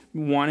he's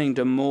wanting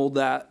to mold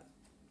that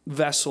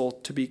vessel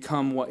to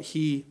become what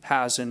he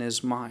has in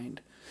his mind.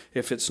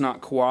 If it's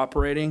not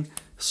cooperating,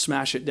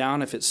 smash it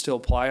down if it's still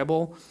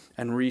pliable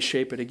and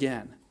reshape it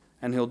again.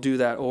 And he'll do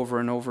that over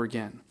and over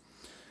again.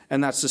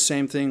 And that's the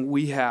same thing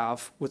we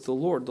have with the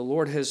Lord. The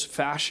Lord has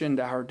fashioned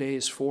our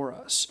days for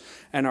us.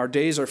 And our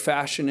days are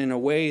fashioned in a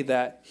way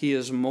that he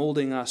is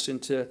molding us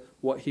into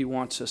what he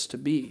wants us to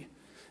be.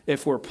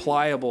 If we're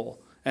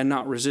pliable and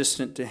not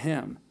resistant to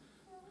him.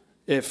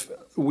 If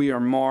we are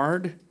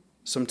marred,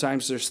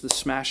 sometimes there's the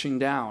smashing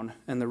down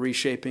and the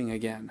reshaping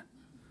again.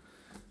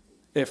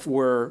 If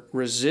we're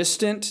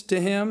resistant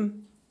to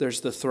him,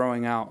 there's the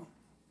throwing out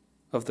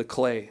of the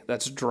clay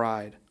that's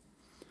dried.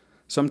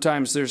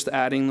 Sometimes there's the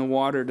adding the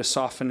water to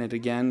soften it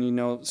again.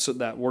 So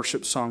that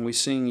worship song we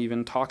sing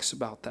even talks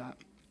about that.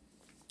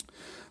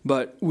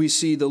 But we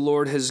see the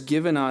Lord has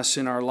given us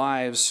in our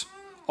lives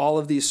all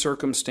of these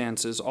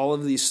circumstances, all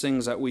of these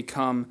things that we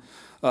come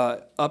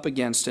up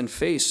against and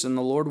face. And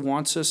the Lord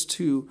wants us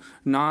to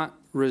not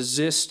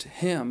resist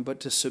him, but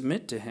to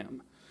submit to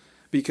him.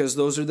 Because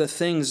those are the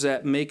things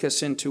that make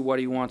us into what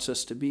he wants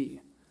us to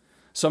be.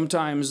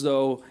 Sometimes,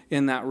 though,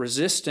 in that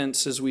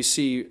resistance, as we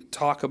see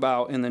talk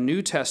about in the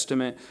New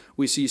Testament,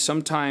 we see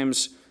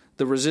sometimes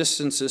the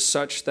resistance is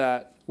such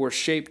that we're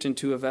shaped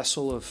into a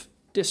vessel of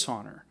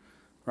dishonor,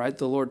 right?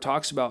 The Lord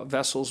talks about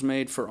vessels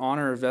made for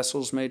honor,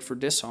 vessels made for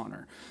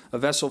dishonor. A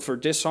vessel for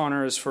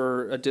dishonor is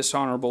for a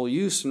dishonorable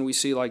use, and we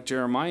see like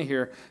Jeremiah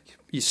here,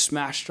 he's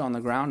smashed on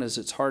the ground as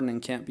it's hardened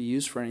and can't be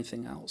used for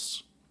anything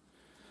else.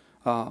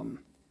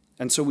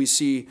 And so we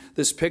see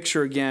this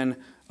picture again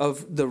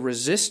of the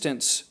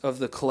resistance of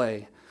the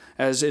clay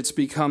as it's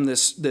become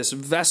this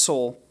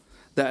vessel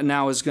that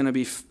now is going to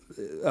be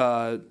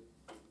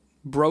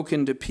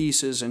broken to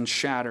pieces and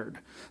shattered.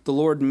 The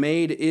Lord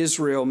made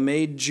Israel,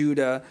 made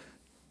Judah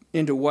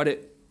into what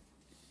it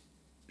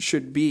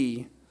should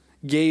be,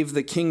 gave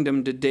the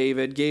kingdom to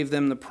David, gave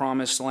them the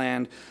promised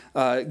land,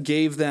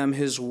 gave them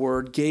his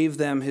word, gave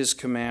them his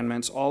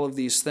commandments, all of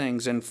these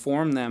things, and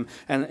formed them.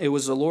 And it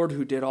was the Lord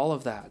who did all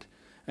of that.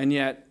 And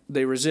yet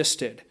they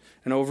resisted.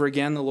 And over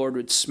again, the Lord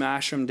would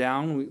smash them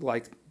down,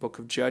 like Book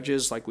of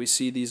Judges, like we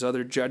see these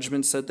other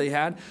judgments that they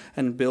had,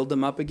 and build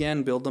them up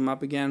again.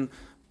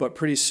 But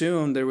pretty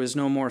soon, there was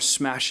no more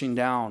smashing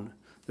down.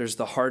 There's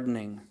the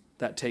hardening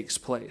that takes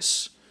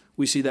place.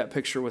 We see that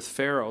picture with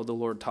Pharaoh the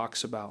Lord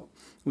talks about.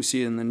 We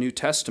see it in the New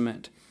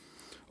Testament.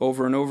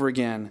 Over and over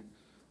again,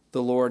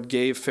 the Lord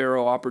gave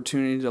Pharaoh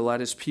opportunity to let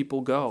his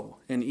people go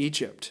in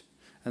Egypt.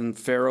 And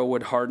Pharaoh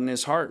would harden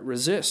his heart,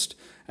 resist.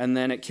 And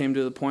then it came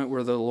to the point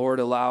where the Lord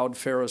allowed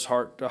Pharaoh's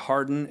heart to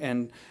harden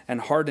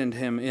and hardened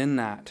him in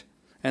that,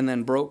 and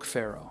then broke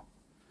Pharaoh.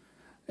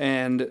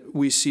 And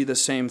we see the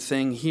same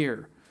thing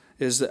here,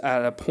 is that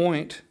at a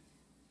point,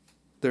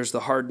 there's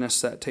the hardness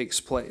that takes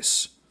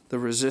place. The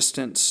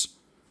resistance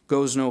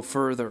goes no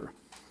further,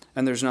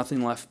 and there's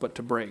nothing left but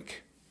to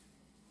break.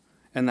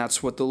 And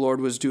that's what the Lord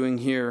was doing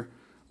here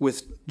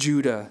with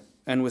Judah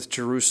and with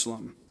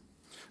Jerusalem.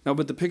 Now,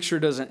 but the picture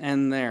doesn't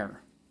end there.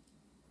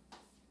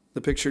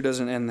 The picture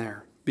doesn't end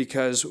there,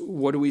 because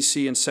what do we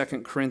see in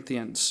 2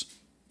 Corinthians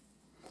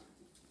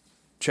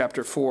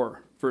chapter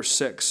 4, verse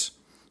 6?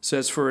 It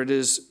says, "For it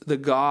is the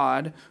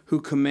God who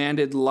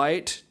commanded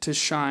light to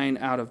shine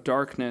out of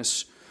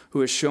darkness,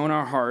 who has shown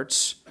our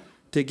hearts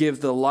to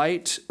give the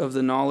light of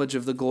the knowledge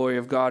of the glory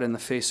of God in the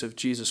face of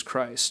Jesus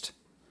Christ."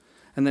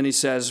 And then he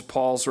says,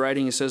 Paul's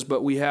writing, he says,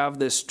 "But we have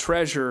this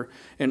treasure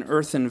in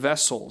earthen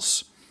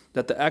vessels,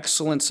 that the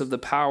excellence of the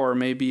power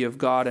may be of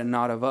God and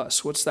not of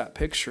us." What's that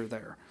picture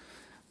there?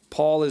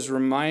 Paul is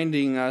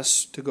reminding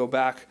us to go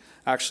back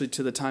actually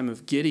to the time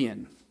of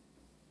Gideon.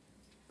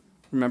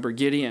 Remember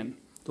Gideon?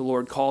 The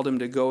Lord called him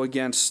to go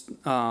against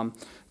I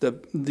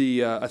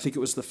think it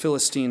was the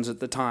Philistines at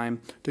the time,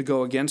 to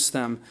go against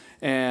them.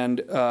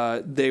 And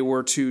they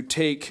were to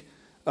take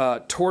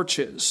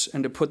torches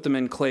and to put them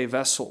in clay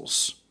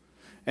vessels.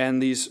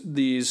 And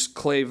these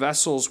clay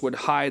vessels would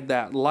hide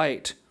that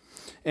light.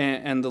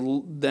 And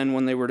then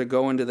when they were to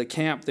go into the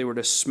camp, they were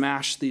to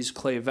smash these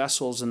clay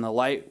vessels and the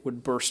light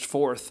would burst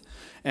forth.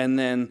 And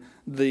then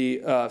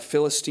the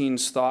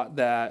Philistines thought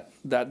that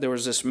there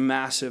was this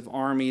massive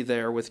army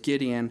there with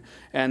Gideon,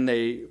 and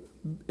they,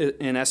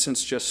 in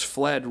essence, just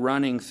fled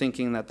running,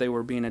 thinking that they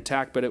were being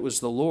attacked. But it was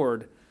the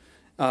Lord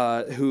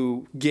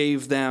who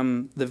gave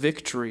them the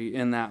victory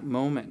in that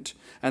moment.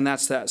 And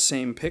that's that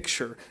same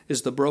picture,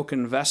 is the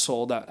broken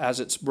vessel that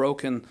as it's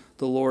broken,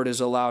 the Lord is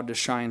allowed to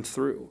shine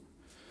through.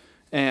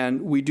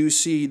 And we do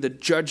see the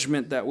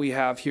judgment that we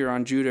have here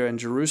on Judah and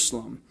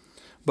Jerusalem.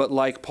 But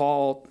like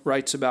Paul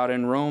writes about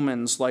in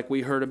Romans, like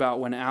we heard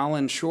about when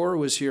Alan Shore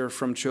was here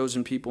from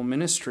Chosen People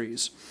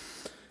Ministries,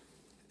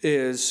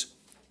 is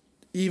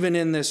even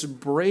in this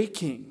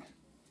breaking,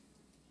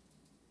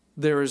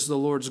 there is the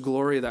Lord's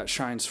glory that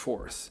shines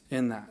forth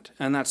in that.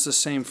 And that's the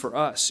same for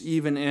us.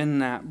 Even in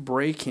that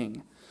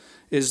breaking,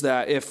 is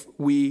that if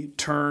we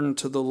turn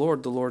to the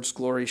Lord's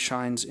glory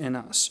shines in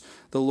us.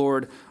 The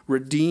Lord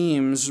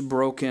redeems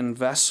broken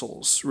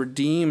vessels,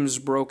 redeems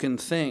broken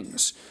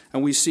things.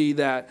 And we see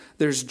that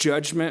there's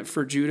judgment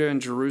for Judah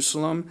and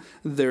Jerusalem.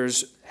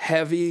 There's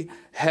heavy,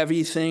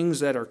 heavy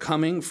things that are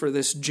coming for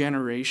this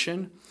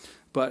generation.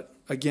 But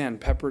again,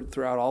 peppered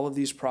throughout all of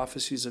these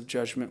prophecies of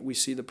judgment, we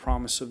see the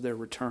promise of their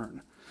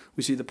return.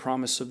 We see the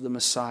promise of the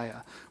Messiah.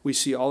 We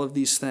see all of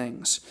these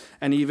things.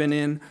 And even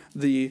in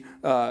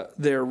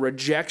their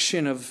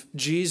rejection of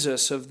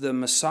Jesus, of the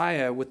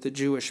Messiah with the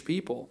Jewish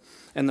people,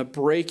 and the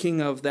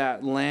breaking of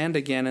that land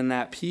again and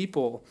that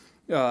people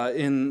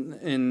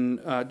in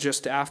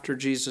just after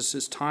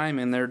Jesus' time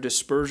and their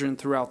dispersion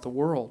throughout the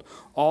world,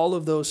 all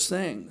of those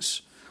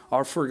things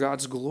are for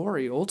God's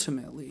glory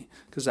ultimately,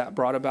 because that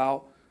brought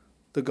about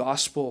the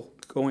gospel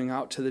going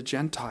out to the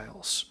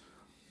Gentiles,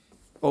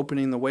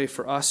 opening the way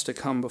for us to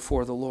come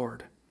before the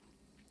Lord.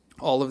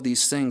 All of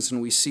these things,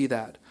 and we see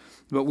that.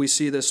 But we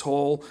see this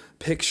whole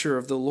picture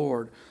of the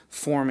Lord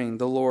forming,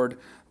 the Lord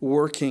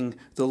working,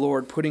 the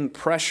Lord putting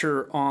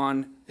pressure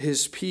on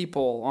his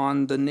people,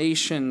 on the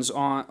nations,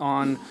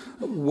 on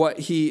what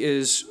he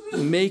is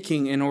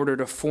making in order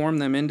to form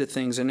them into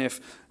things. And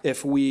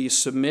if we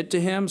submit to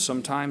him,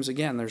 sometimes,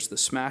 again, there's the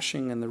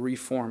smashing and the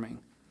reforming.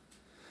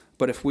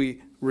 But if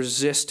we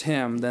resist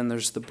him, then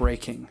there's the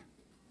breaking.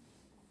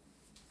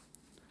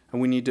 And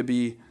we need to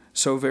be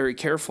so very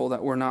careful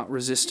that we're not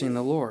resisting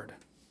the Lord.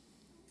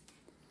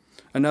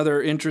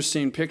 Another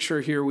interesting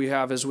picture here we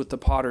have is with the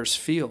potter's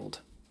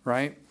field,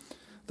 right?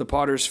 The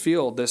potter's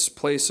field, this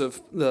place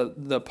of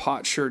the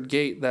potsherd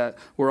gate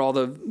where all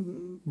the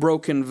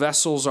broken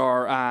vessels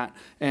are at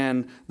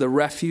and the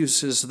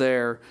refuse is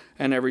there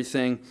and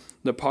everything.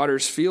 The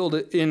potter's field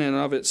in and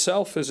of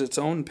itself is its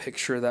own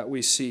picture that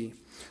we see.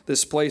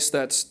 this place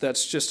that's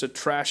just a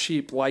trash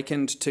heap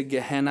likened to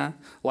Gehenna,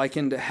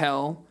 likened to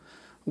hell.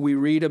 We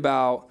read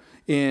about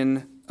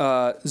in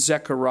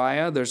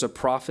Zechariah, there's a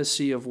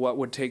prophecy of what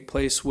would take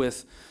place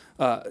with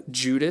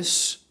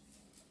Judas,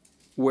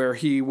 where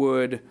he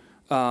would,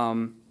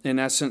 in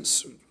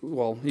essence,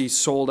 he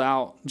sold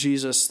out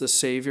Jesus the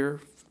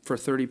Savior for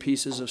 30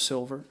 pieces of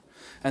silver.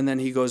 And then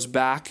he goes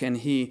back and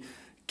he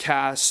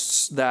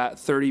casts that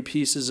 30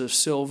 pieces of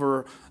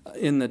silver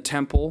in the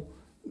temple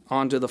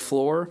onto the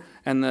floor.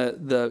 And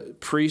the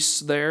priests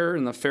there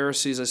and the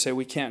Pharisees, they say,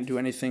 we can't do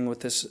anything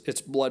with this.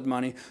 It's blood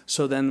money.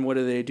 So then what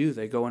do?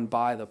 They go and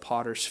buy the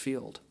potter's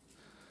field.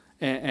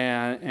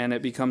 And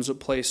it becomes a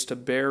place to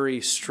bury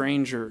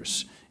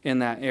strangers in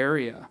that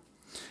area.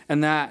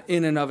 And that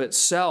in and of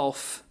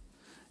itself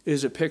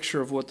is a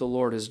picture of what the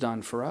Lord has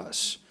done for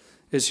us.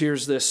 Is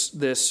here's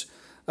this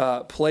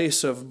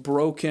place of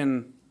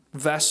broken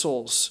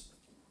vessels,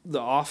 the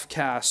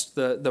offcast,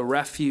 the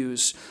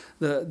refuse,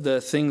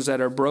 the things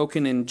that are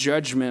broken in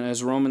judgment.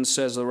 As Romans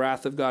says, the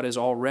wrath of God is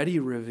already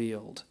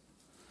revealed.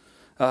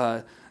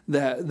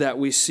 That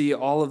we see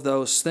all of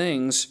those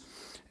things,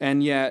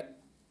 and yet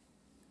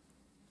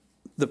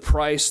the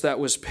price that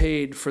was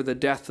paid for the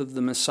death of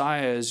the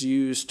Messiah is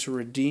used to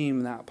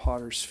redeem that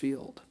potter's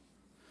field.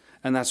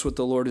 And that's what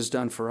the Lord has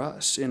done for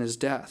us in his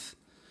death.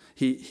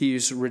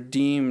 He's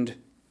redeemed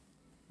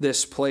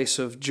this place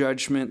of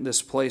judgment,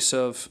 this place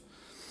of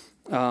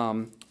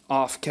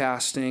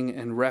offcasting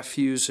and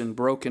refuse and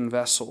broken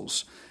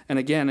vessels. And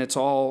again, it's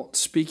all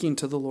speaking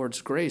to the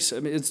Lord's grace. I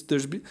mean,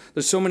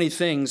 there's so many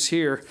things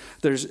here.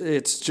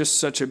 It's just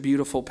such a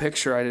beautiful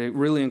picture. I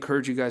really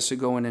encourage you guys to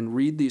go in and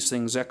read these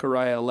things.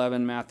 Zechariah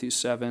 11, Matthew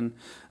 7,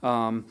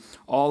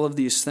 all of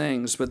these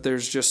things. But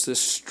there's just this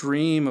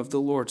stream of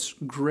the Lord's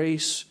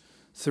grace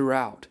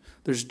throughout.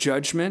 There's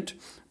judgment,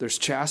 there's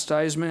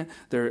chastisement,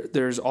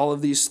 there's all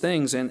of these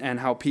things and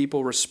how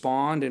people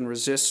respond and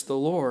resist the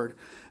Lord.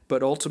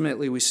 But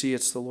ultimately we see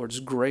it's the Lord's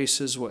grace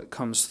is what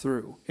comes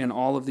through in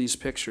all of these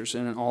pictures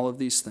and in all of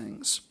these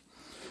things.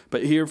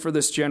 But here for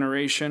this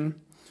generation,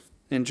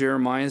 in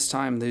Jeremiah's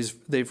time,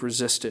 they've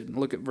resisted.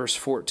 Look at verse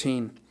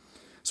 14.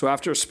 So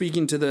after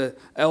speaking to the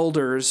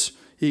elders,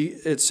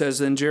 it says,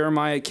 then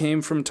Jeremiah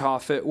came from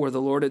Tophet, where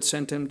the Lord had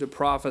sent him to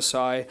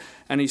prophesy,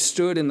 and he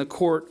stood in the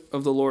court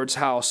of the Lord's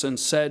house and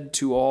said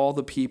to all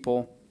the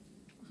people,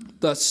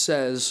 thus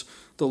says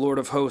the Lord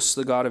of hosts,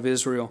 the God of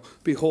Israel,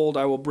 behold,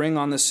 I will bring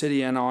on the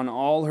city and on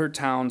all her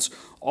towns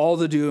all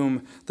the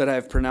doom that I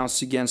have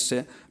pronounced against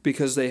it,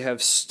 because they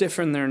have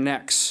stiffened their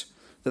necks,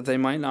 that they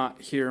might not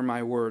hear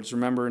my words.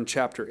 Remember in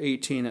chapter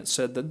 18, it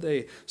said that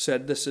they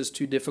said, this is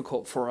too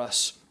difficult for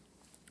us.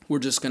 We're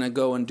just going to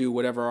go and do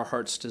whatever our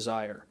hearts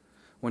desire,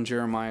 when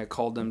Jeremiah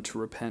called them to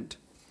repent.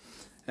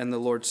 And the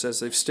Lord says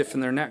they've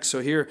stiffened their necks. So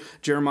here,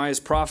 Jeremiah has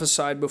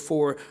prophesied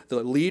before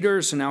the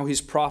leaders, and now he's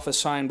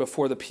prophesying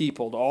before the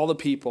people, to all the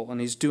people,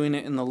 and he's doing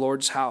it in the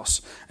Lord's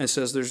house. And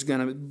says there's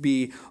going to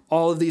be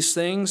all of these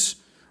things.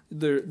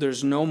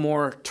 There's no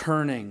more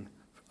turning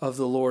of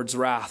the Lord's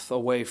wrath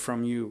away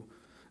from you.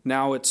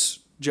 Now it's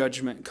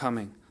judgment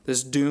coming.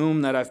 This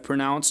doom that I've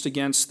pronounced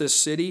against this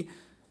city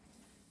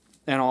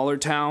and all her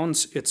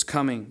towns, it's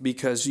coming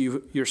because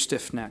you're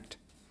stiff-necked.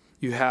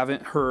 You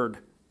haven't heard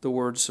the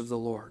words of the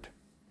Lord.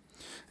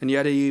 And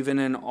yet even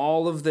in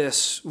all of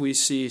this, we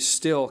see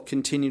still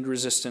continued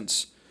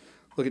resistance.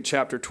 Look at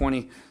chapter 20.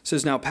 It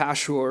says, now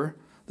Pashur,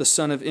 the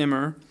son of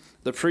Immer,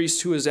 the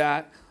priest who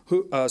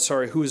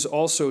is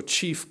also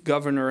chief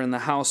governor in the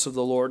house of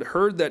the Lord,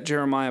 heard that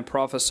Jeremiah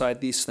prophesied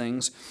these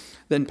things.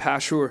 Then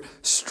Pashur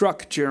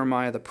struck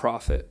Jeremiah the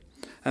prophet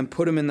and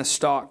put him in the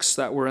stocks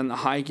that were in the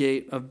high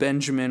gate of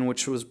Benjamin,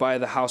 which was by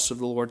the house of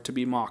the Lord, to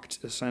be mocked,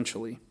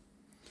 essentially.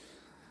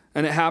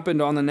 And it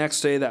happened on the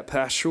next day that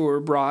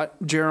Pashur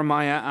brought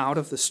Jeremiah out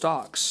of the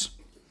stocks.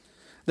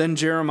 Then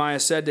Jeremiah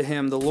said to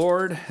him, the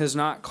Lord has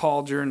not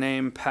called your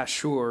name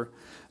Pashur,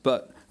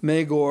 but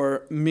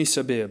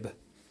Magor-Missabib.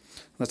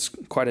 That's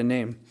quite a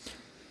name.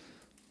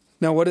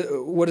 Now,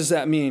 what does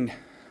that mean?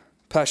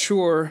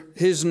 Pashur,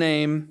 his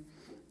name,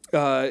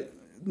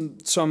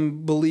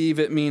 some believe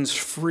it means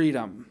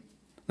freedom.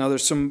 Now,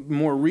 there's some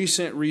more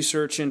recent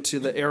research into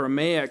the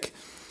Aramaic,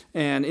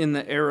 and in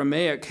the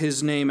Aramaic,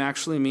 his name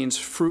actually means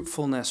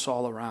fruitfulness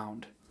all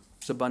around.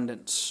 It's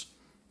abundance.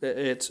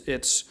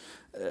 It's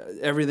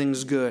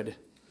everything's good.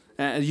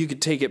 And you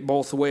could take it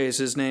both ways.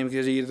 His name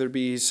could either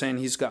be saying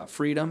he's got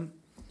freedom,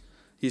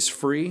 he's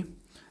free,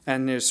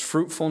 and there's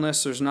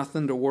fruitfulness. There's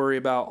nothing to worry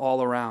about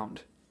all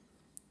around.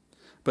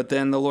 But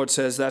then the Lord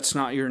says, that's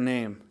not your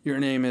name. Your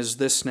name is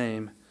this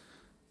name: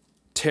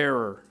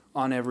 terror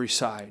on every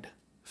side,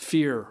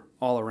 fear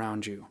all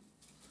around you.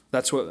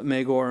 That's what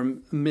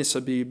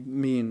Magor-Missabib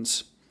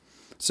means.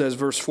 It says,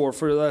 verse 4,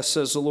 for thus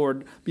says the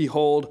Lord,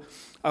 behold,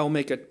 I will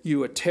make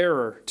you a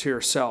terror to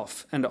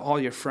yourself and to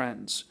all your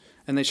friends,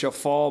 and they shall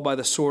fall by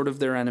the sword of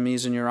their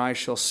enemies, and your eyes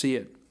shall see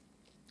it.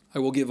 I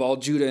will give all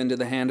Judah into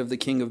the hand of the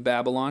king of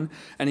Babylon,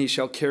 and he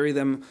shall carry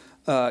them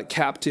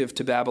captive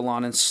to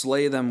Babylon and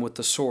slay them with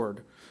the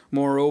sword.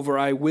 Moreover,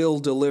 I will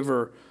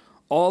deliver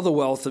all the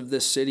wealth of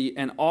this city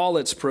and all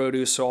its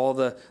produce, all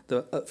the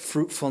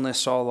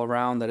fruitfulness all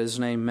around that his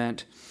name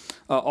meant,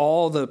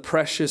 all the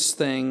precious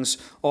things,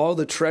 all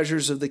the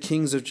treasures of the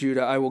kings of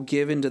Judah, I will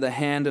give into the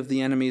hand of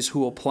the enemies who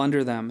will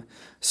plunder them,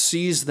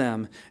 seize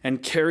them,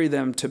 and carry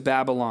them to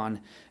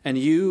Babylon. And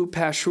you,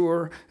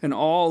 Pashur, and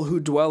all who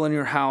dwell in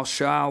your house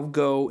shall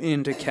go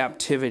into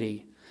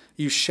captivity.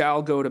 You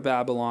shall go to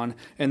Babylon,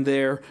 and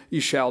there you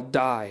shall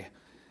die,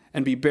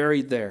 and be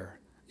buried there,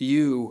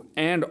 you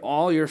and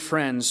all your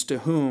friends to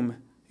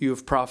whom you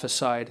have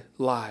prophesied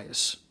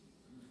lies.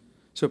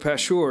 So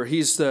Pashur,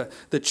 he's the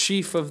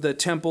chief of the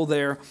temple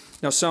there.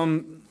 Now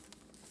some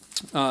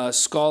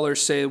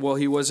scholars say, well,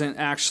 he wasn't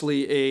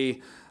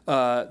actually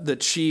the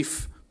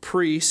chief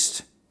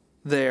priest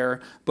there,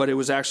 but it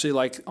was actually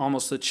like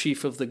almost the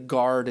chief of the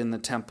guard in the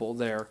temple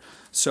there.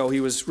 So he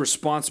was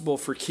responsible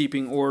for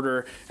keeping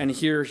order. And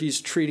here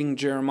he's treating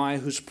Jeremiah,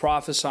 who's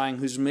prophesying,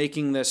 who's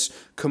making this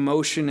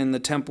commotion in the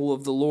temple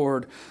of the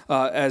Lord,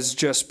 as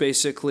just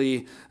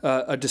basically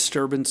a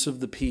disturbance of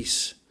the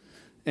peace.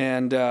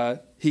 And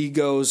he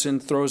goes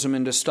and throws him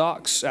into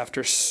stocks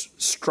after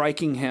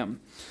striking him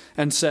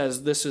and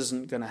says, this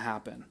isn't going to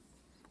happen.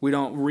 We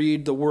don't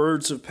read the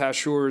words of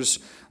Pashur's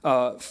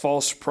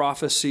false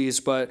prophecies,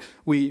 but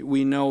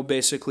we know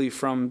basically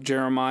from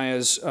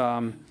Jeremiah's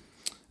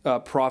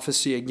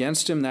prophecy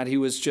against him that he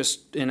was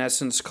just, in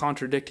essence,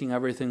 contradicting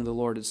everything the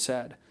Lord had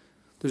said.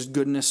 There's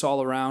goodness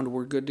all around.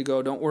 We're good to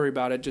go. Don't worry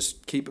about it.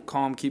 Just keep it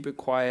calm. Keep it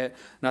quiet.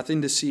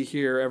 Nothing to see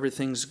here.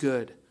 Everything's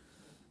good.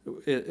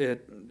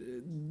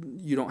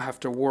 You don't have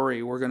to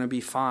worry. We're going to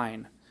be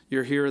fine.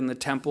 You're here in the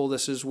temple.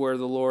 This is where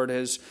the Lord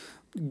has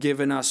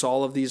given us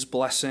all of these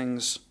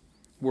blessings.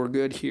 We're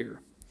good here.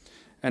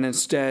 And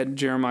instead,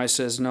 Jeremiah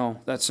says,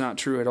 no, that's not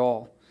true at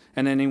all.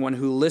 And anyone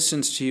who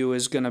listens to you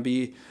is going to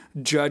be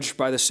judged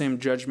by the same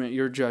judgment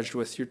you're judged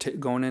with. You're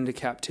going into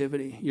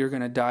captivity. You're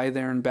going to die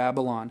there in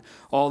Babylon.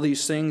 All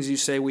these things you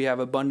say we have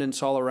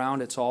abundance all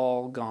around, it's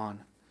all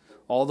gone.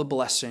 All the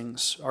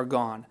blessings are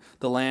gone.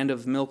 The land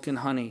of milk and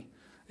honey,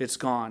 it's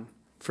gone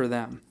for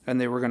them.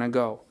 And they were going to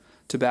go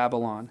to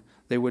Babylon.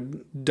 They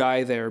would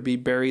die there, be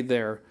buried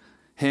there.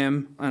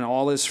 Him and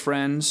all his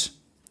friends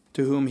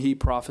to whom he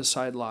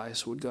prophesied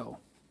lies would go.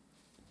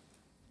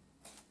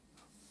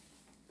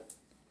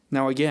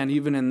 Now again,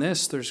 even in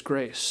this, there's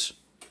grace.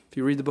 If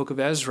you read the book of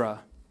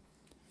Ezra,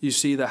 you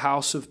see the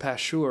house of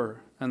Pashur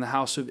and the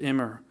house of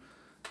Immer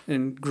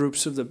and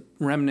groups of the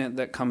remnant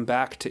that come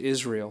back to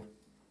Israel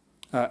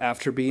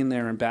after being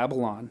there in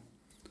Babylon.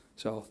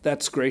 So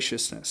that's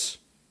graciousness.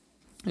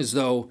 As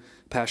though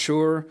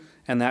Pashur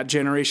and that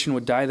generation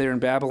would die there in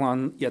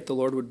Babylon, yet the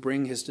Lord would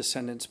bring his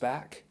descendants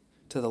back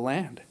to the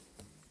land.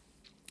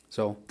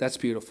 So that's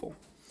beautiful.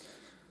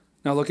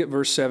 Now look at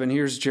verse 7.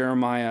 Here's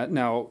Jeremiah.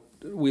 Now,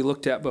 we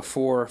looked at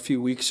before a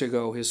few weeks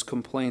ago his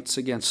complaints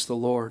against the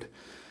Lord.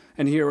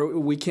 And here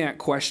we can't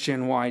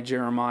question why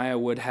Jeremiah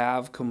would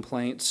have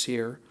complaints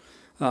here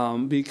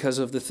because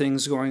of the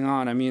things going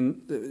on. I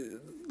mean,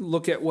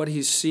 look at what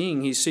he's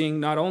seeing. He's seeing,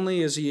 not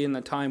only is he in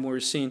the time where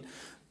he's seeing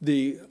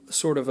the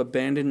sort of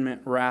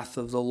abandonment wrath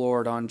of the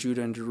Lord on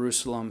Judah and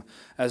Jerusalem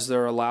as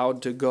they're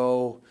allowed to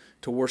go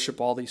to worship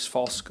all these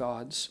false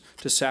gods,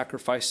 to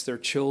sacrifice their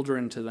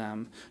children to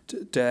them,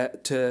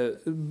 to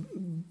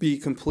be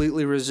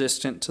completely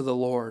resistant to the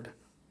Lord.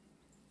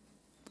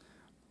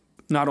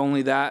 Not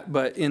only that,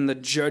 but in the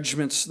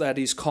judgments that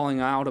he's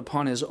calling out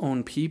upon his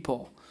own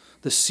people,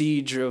 the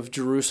siege of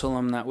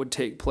Jerusalem that would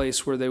take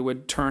place where they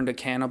would turn to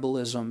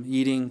cannibalism,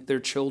 eating their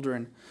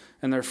children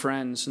and their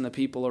friends and the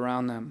people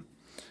around them.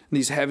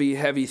 These heavy,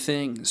 heavy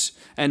things.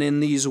 And in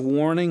these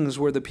warnings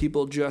where the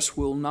people just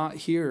will not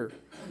hear,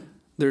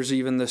 there's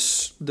even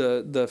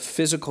the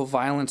physical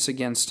violence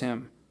against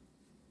him.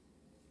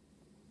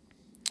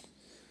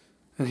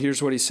 And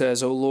here's what he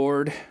says, O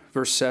Lord,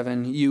 verse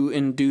 7, you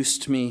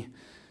induced me,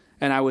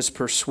 and I was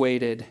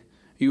persuaded.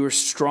 You are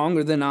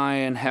stronger than I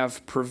and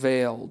have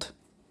prevailed.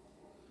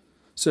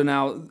 So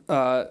now,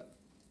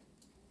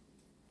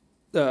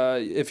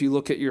 if you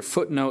look at your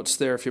footnotes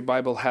there, if your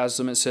Bible has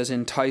them, it says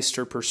enticed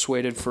or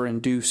persuaded for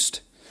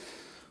induced.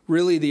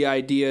 Really the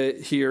idea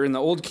here in the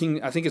Old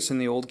King, I think it's in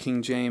the Old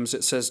King James,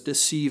 it says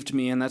deceived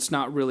me, and that's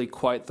not really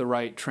quite the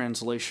right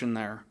translation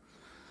there.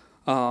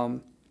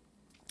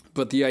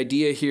 But the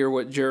idea here,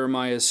 what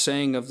Jeremiah is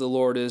saying of the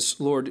Lord is,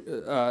 Lord,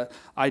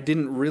 I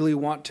didn't really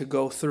want to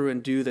go through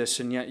and do this,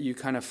 and yet you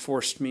kind of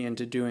forced me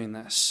into doing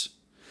this,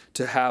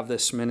 to have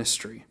this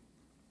ministry,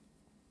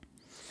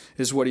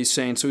 is what he's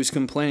saying. So he's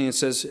complaining. It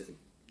says,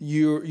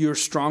 you're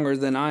stronger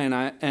than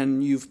I,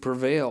 and you've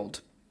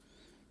prevailed.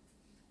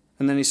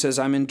 And then he says,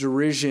 I'm in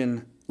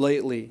derision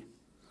lately.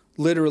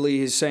 Literally,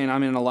 he's saying,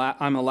 I'm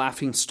a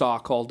laughing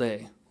stock all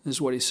day, is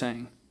what he's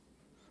saying.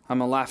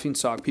 I'm a laughing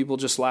stock. People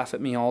just laugh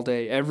at me all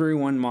day.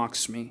 Everyone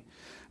mocks me.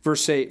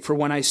 Verse 8, for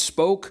when I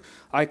spoke,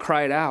 I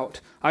cried out.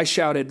 I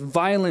shouted,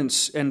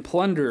 violence and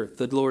plunder,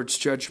 the Lord's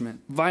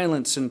judgment.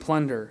 Violence and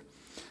plunder.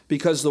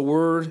 Because the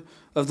word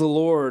of the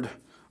Lord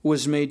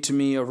was made to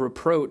me a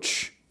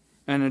reproach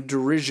and a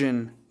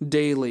derision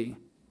daily.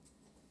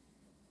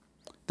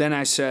 Then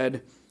I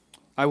said,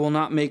 I will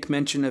not make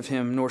mention of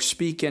him, nor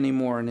speak any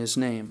more in his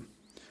name.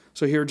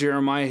 So here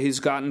Jeremiah, he's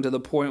gotten to the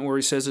point where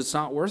he says, it's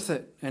not worth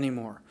it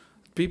anymore.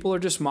 People are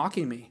just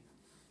mocking me.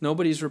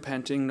 Nobody's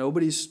repenting.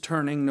 Nobody's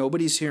turning.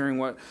 Nobody's hearing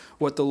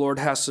what the Lord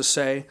has to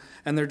say.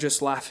 And they're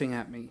just laughing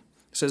at me.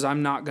 He says,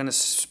 I'm not going to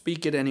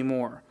speak it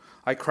anymore.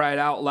 I cried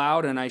out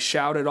loud and I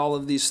shouted all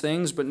of these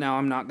things, but now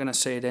I'm not going to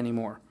say it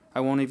anymore. I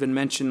won't even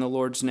mention the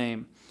Lord's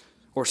name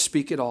or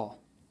speak it all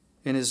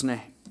in his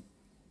name.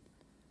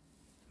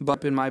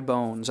 But in my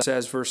bones,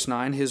 says verse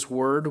 9, his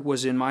word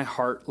was in my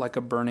heart like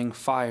a burning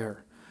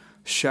fire,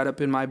 shut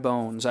up in my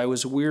bones. I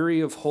was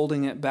weary of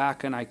holding it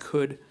back and I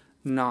could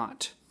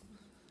not.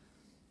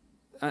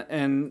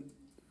 And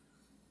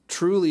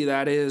truly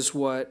that is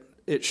what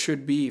it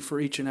should be for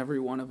each and every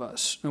one of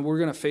us. And we're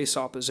going to face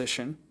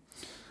opposition.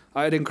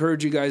 I'd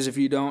encourage you guys, if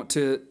you don't,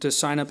 to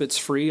sign up. It's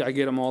free. I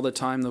get them all the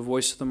time. The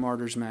Voice of the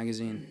Martyrs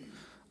magazine.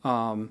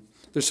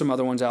 There's some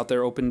other ones out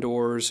there, Open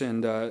Doors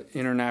and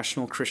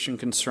International Christian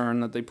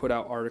Concern, that they put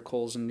out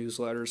articles and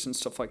newsletters and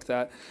stuff like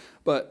that.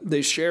 But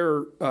they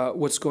share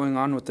what's going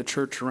on with the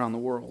church around the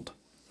world.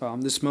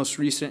 This most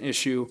recent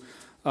issue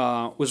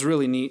was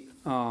really neat.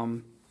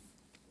 Hard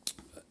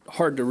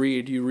to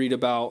read. You read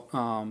about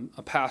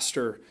a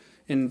pastor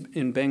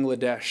in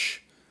Bangladesh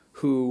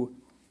who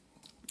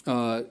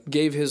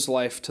gave his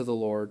life to the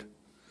Lord,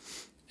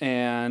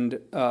 and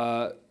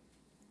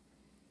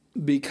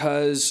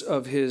because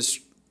of his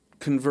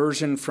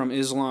conversion from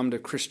Islam to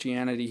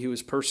Christianity, he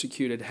was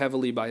persecuted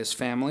heavily by his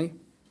family,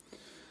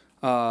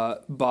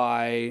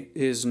 by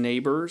his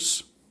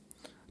neighbors,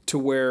 to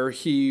where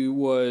he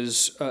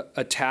was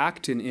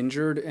attacked and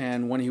injured,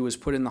 and when he was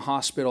put in the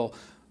hospital,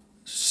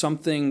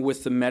 something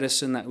with the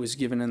medicine that was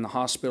given in the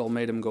hospital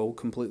made him go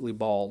completely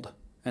bald,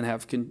 and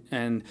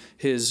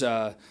his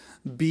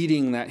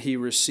beating that he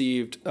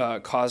received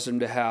caused him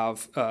to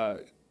have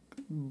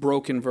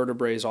broken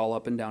vertebrae all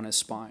up and down his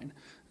spine,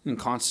 in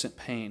constant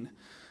pain.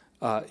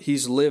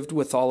 He's lived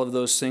with all of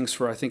those things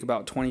for, I think,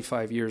 about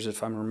 25 years,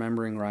 if I'm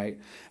remembering right,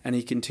 and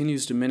he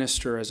continues to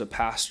minister as a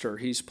pastor.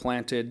 He's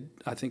planted,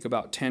 I think,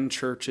 about 10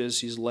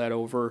 churches. He's led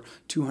over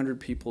 200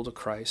 people to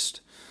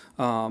Christ,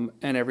 and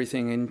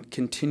everything, and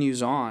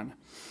continues on.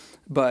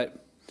 But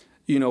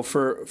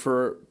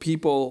for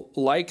people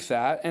like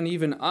that, and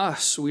even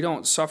us, we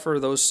don't suffer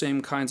those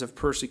same kinds of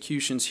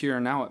persecutions here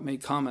and now. It may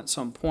come at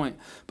some point.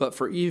 But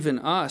for even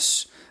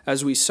us,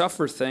 as we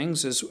suffer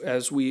things,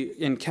 as we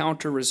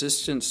encounter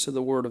resistance to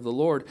the word of the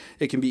Lord,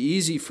 it can be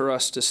easy for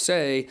us to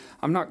say,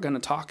 I'm not going to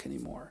talk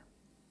anymore.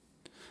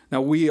 Now,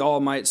 we all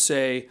might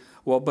say,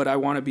 well, but I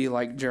want to be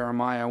like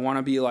Jeremiah. I want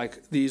to be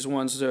like these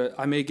ones that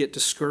I may get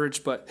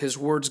discouraged, but his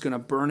word's going to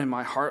burn in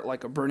my heart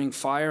like a burning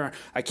fire.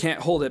 I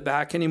can't hold it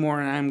back anymore,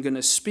 and I'm going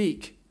to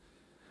speak.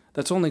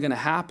 That's only going to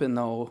happen,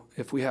 though,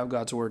 if we have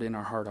God's word in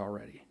our heart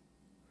already.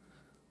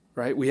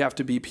 Right? We have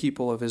to be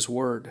people of his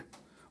word.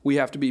 We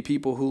have to be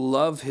people who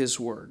love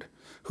his word,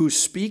 who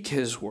speak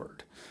his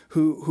word,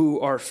 who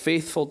are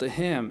faithful to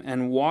him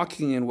and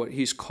walking in what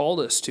he's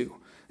called us to.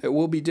 It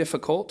will be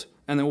difficult.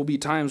 And there will be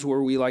times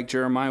where we, like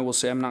Jeremiah, will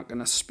say, I'm not going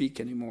to speak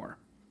anymore.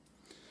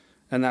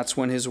 And that's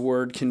when his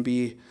word can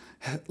be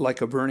like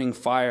a burning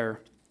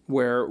fire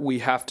where we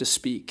have to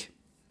speak.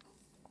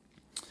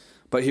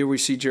 But here we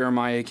see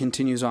Jeremiah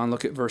continues on.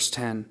 Look at verse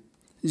 10.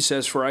 He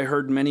says, for I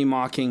heard many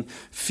mocking,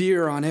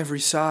 fear on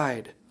every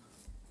side.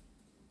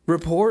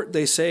 Report,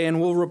 they say,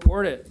 and we'll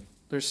report it.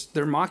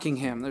 They're mocking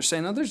him. They're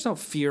saying, no, there's no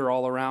fear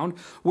all around.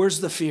 Where's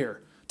the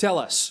fear? Tell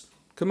us.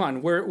 Come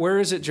on, where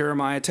is it,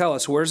 Jeremiah? Tell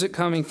us. Where's it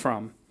coming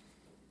from?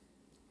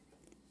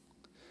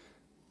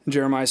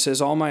 Jeremiah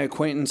says, all my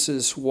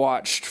acquaintances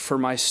watched for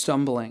my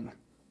stumbling,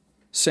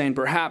 saying,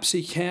 perhaps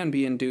he can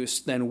be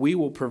induced, then we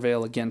will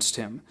prevail against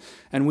him,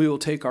 and we will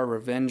take our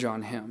revenge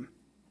on him.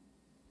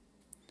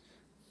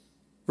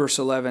 Verse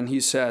 11, he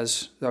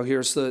says, now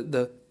here's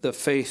the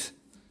faith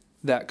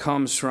that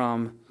comes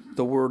from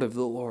the word of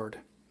the Lord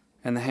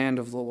and the hand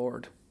of the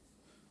Lord.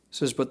 It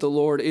says, but the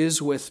Lord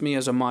is with me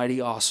as a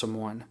mighty awesome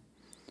one.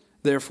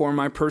 Therefore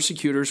my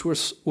persecutors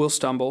will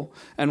stumble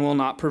and will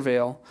not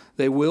prevail.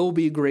 They will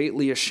be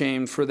greatly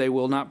ashamed, for they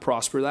will not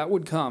prosper. That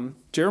would come.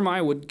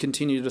 Jeremiah would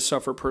continue to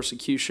suffer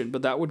persecution,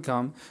 but that would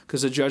come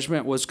because the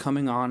judgment was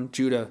coming on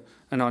Judah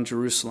and on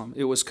Jerusalem.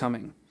 It was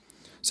coming.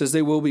 It says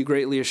they will be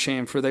greatly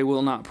ashamed, for they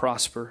will not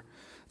prosper.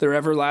 Their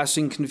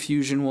everlasting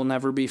confusion will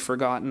never be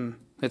forgotten.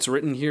 It's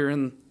written here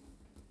in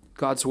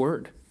God's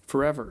word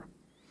forever.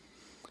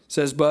 It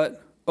says,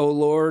 but, O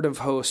Lord of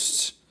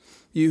hosts,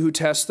 you who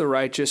test the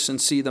righteous and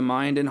see the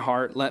mind and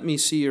heart, let me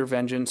see your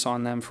vengeance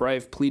on them, for I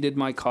have pleaded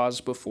my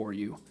cause before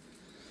you.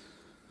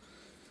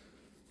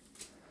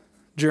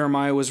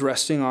 Jeremiah was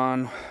resting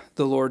on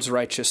the Lord's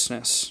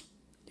righteousness.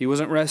 He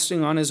wasn't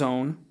resting on his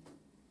own.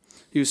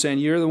 He was saying,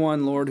 you're the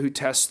one, Lord, who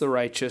tests the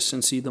righteous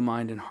and see the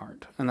mind and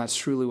heart. And that's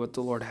truly what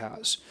the Lord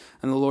has.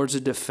 And the Lord's a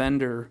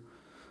defender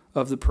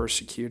of the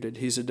persecuted.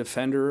 He's a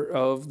defender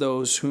of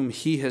those whom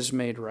he has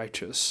made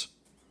righteous.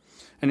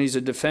 And he's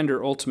a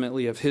defender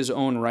ultimately of his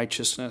own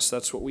righteousness.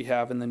 That's what we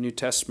have in the New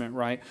Testament,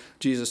 right?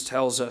 Jesus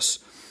tells us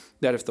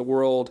that if the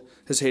world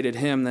has hated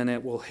him, then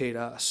it will hate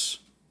us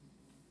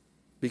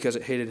because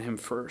it hated him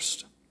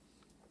first.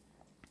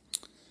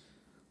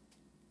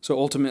 So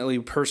ultimately,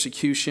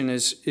 persecution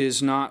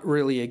is not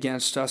really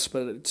against us,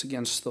 but it's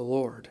against the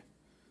Lord.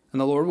 And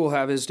the Lord will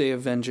have his day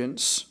of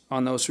vengeance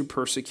on those who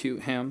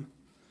persecute him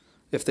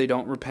if they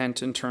don't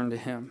repent and turn to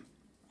him.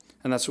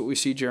 And that's what we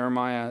see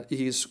Jeremiah,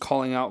 he's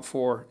calling out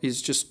for.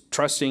 He's just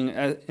trusting,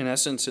 in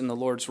essence, in the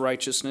Lord's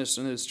righteousness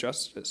and his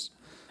justice.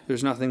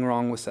 There's nothing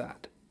wrong with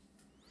that.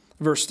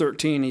 Verse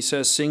 13, he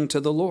says, "Sing to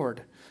the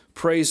Lord.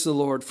 Praise the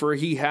Lord, for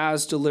he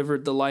has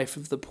delivered the life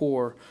of the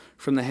poor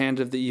from the hand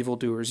of the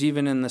evildoers."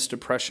 Even in this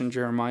depression,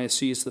 Jeremiah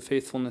sees the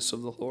faithfulness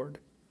of the Lord.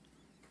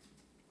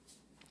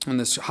 And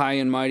this high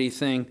and mighty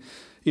thing,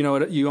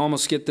 you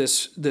almost get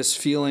this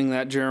feeling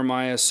that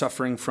Jeremiah is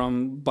suffering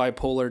from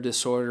bipolar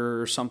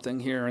disorder or something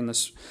here in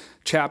this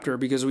chapter,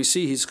 because we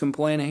see he's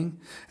complaining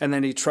and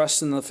then he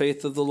trusts in the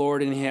faith of the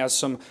Lord, and he has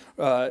some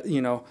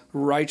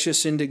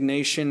righteous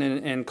indignation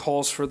and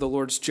calls for the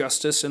Lord's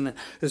justice and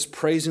is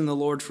praising the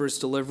Lord for his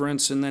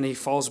deliverance, and then he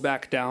falls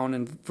back down,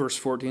 and verse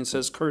 14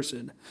 says,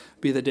 "Cursed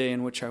be the day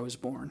in which I was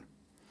born.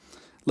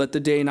 Let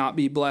the day not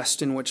be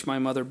blessed in which my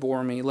mother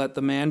bore me. Let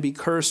the man be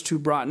cursed who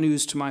brought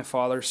news to my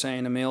father,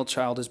 saying, a male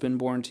child has been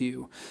born to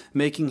you,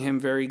 making him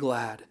very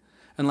glad.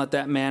 And let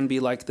that man be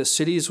like the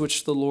cities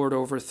which the Lord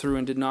overthrew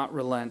and did not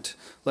relent.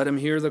 Let him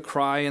hear the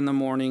cry in the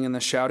morning and the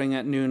shouting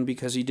at noon,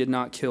 because he did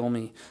not kill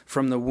me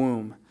from the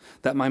womb,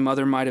 that my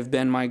mother might have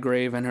been my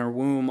grave, and her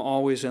womb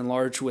always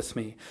enlarged with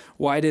me.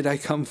 Why did I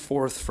come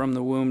forth from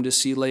the womb to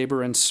see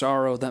labor and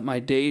sorrow, that my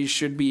days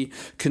should be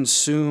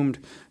consumed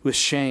with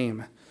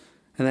shame?"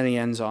 And then he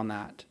ends on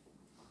that.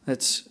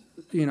 It's,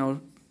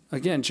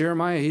 again,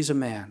 Jeremiah, he's a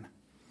man,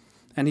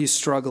 and he's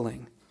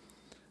struggling.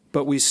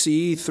 But we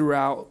see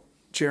throughout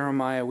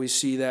Jeremiah, we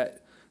see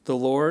that the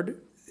Lord,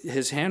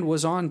 his hand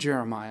was on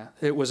Jeremiah.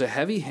 It was a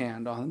heavy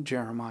hand on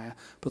Jeremiah,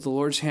 but the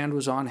Lord's hand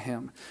was on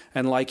him.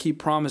 And like he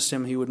promised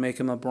him, he would make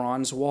him a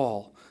bronze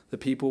wall. The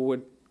people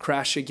would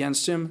crash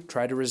against him,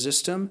 try to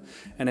resist him.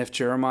 And if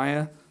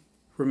Jeremiah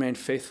remained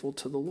faithful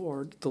to the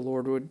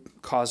Lord would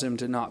cause him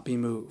to not be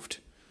moved.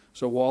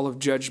 So a wall of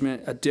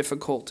judgment, a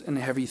difficult and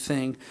heavy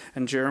thing.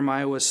 And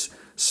Jeremiah was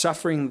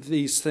suffering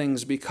these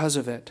things because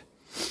of it.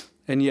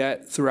 And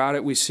yet, throughout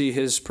it, we see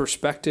his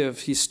perspective.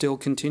 He still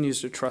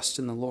continues to trust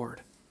in the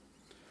Lord.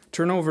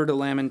 Turn over to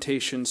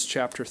Lamentations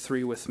chapter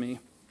 3 with me.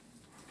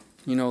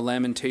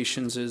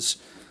 Lamentations is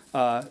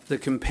the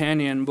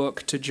companion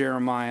book to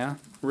Jeremiah,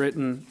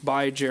 written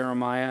by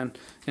Jeremiah. And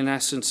in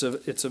essence,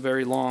 it's a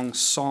very long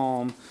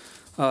psalm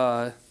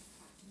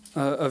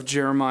of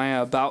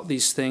Jeremiah about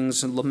these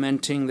things and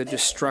lamenting the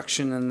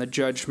destruction and the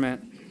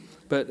judgment.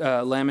 But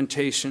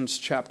Lamentations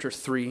chapter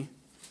 3.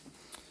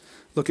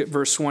 Look at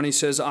verse 1. He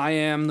says, "I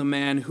am the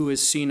man who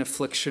has seen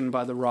affliction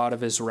by the rod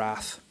of his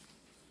wrath.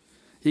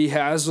 He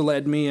has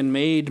led me and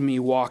made me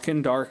walk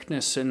in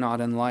darkness and not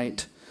in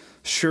light.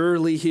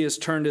 Surely he has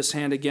turned his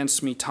hand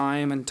against me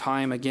time and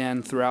time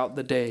again throughout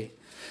the day.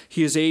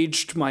 He has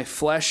aged my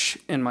flesh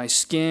and my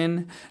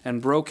skin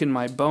and broken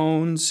my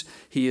bones.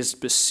 He has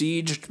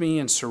besieged me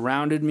and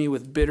surrounded me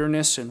with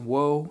bitterness and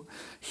woe.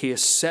 He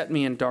has set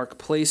me in dark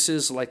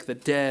places like the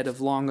dead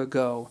of long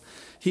ago.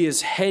 He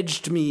has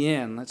hedged me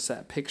in." That's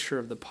that picture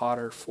of the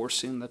potter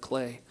forcing the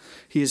clay.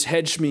 "He has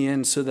hedged me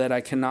in so that I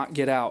cannot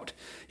get out.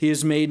 He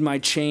has made my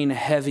chain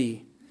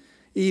heavy.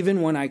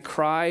 Even when I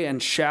cry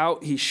and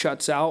shout, he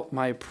shuts out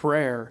my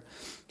prayer.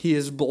 He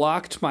has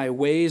blocked my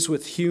ways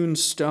with hewn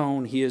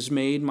stone. He has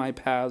made my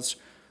paths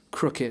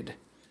crooked.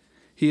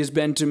 He has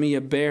been to me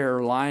a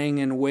bear lying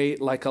in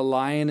wait like a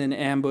lion in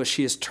ambush.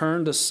 He has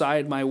turned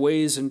aside my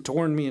ways and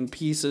torn me in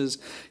pieces.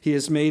 He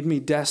has made me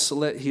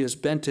desolate. He has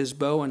bent his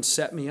bow and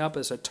set me up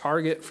as a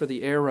target for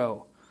the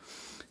arrow.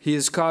 He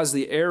has caused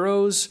the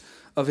arrows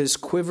of his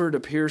quiver to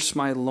pierce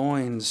my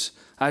loins.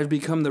 I have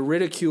become the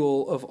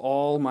ridicule of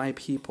all my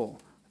people,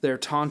 their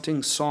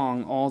taunting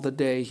song all the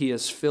day. He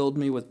has filled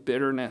me with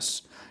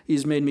bitterness. He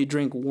has made me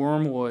drink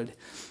wormwood.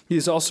 He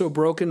has also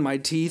broken my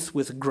teeth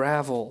with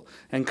gravel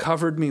and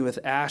covered me with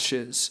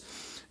ashes.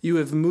 You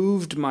have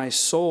moved my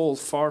soul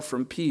far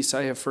from peace.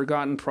 I have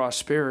forgotten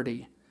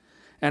prosperity.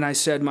 And I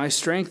said, my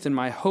strength and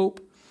my hope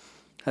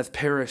have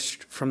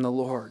perished from the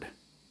Lord."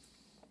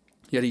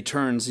 Yet he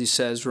turns, he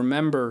says,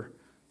 "Remember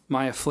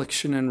my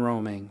affliction and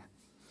roaming,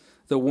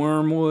 the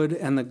wormwood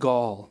and the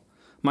gall.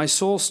 My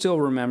soul still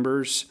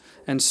remembers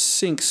and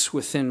sinks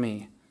within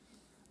me.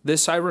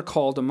 This I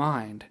recall to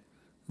mind.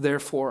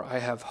 Therefore I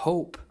have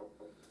hope.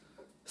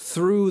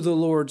 Through the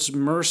Lord's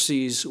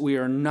mercies we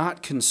are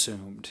not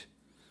consumed,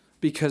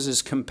 because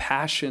his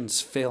compassions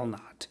fail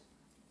not.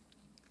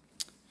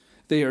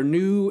 They are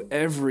new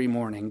every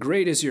morning.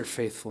 Great is your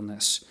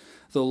faithfulness.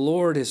 The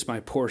Lord is my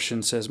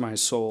portion, says my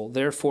soul.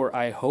 Therefore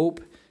I hope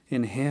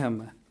in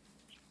him.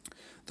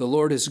 The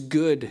Lord is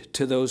good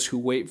to those who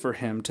wait for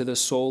him, to the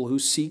soul who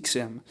seeks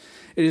him.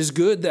 It is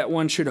good that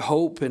one should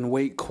hope and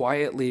wait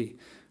quietly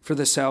for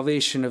the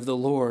salvation of the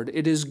Lord.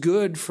 It is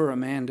good for a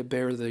man to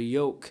bear the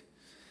yoke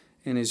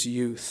in his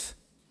youth."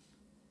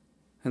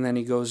 And then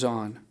he goes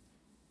on.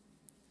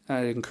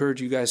 I'd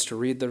encourage you guys to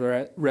read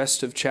the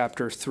rest of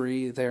chapter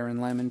 3 there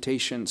in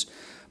Lamentations.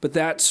 But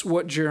that's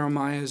what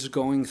Jeremiah is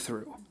going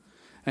through.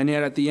 And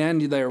yet at the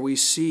end there we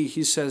see,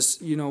 he says,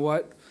 you know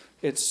what?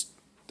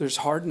 There's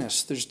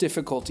hardness, there's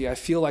difficulty. I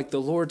feel like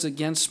the Lord's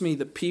against me,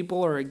 the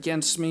people are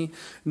against me,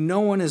 no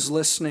one is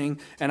listening,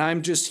 and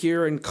I'm just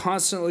here and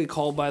constantly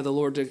called by the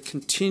Lord to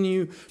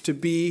continue to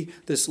be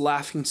this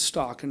laughing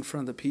stock in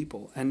front of the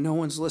people, and no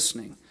one's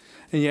listening.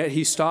 And yet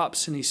he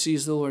stops and he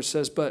sees the Lord,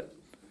 says, but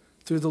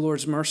through the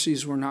Lord's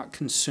mercies we're not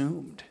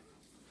consumed.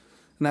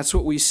 And that's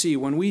what we see.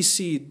 When we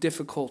see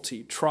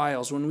difficulty,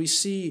 trials, when we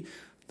see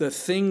the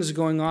things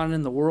going on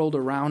in the world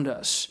around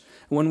us,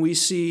 when we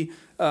see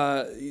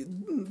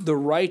the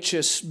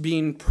righteous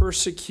being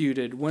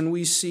persecuted, when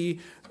we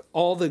see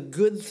all the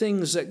good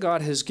things that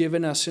God has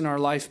given us in our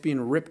life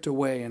being ripped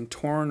away and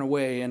torn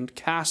away and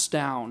cast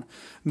down,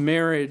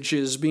 marriage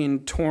is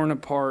being torn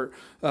apart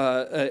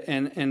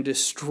and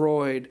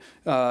destroyed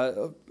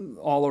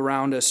all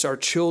around us, our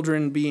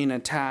children being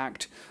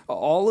attacked,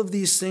 all of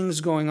these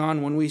things going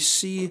on, when we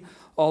see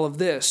all of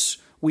this,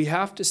 we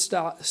have to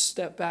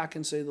step back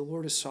and say, the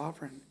Lord is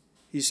sovereign.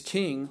 He's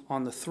king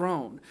on the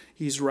throne.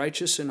 He's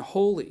righteous and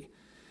holy.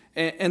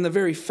 And the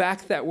very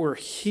fact that we're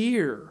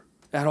here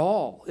at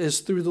all is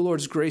through the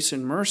Lord's grace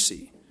and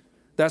mercy.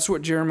 That's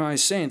what Jeremiah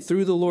is saying.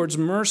 Through the Lord's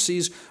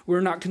mercies,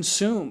 we're not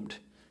consumed.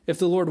 If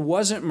the Lord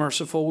wasn't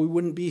merciful, we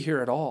wouldn't be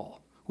here at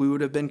all. We would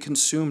have been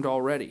consumed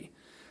already,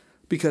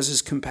 because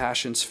his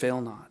compassions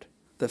fail not.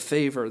 The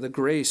favor, the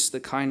grace, the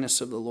kindness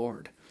of the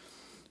Lord.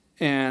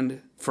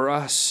 And for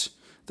us,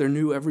 they're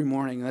new every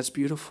morning. That's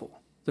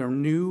beautiful. They're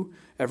new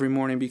every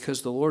morning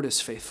because the Lord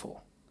is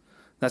faithful.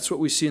 That's what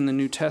we see in the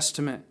New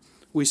Testament.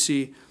 We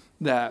see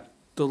that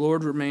the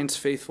Lord remains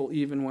faithful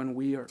even when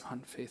we are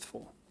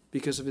unfaithful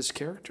because of his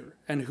character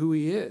and who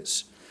he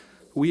is.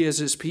 We as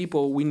his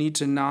people, we need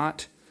to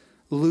not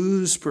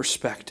lose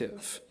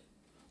perspective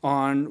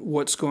on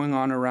what's going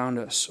on around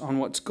us, on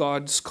what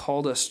God's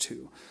called us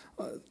to.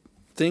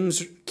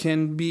 Things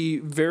can be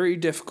very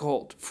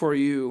difficult for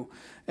you,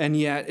 and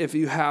yet if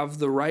you have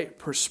the right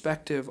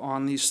perspective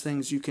on these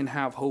things, you can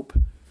have hope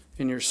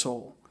in your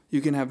soul.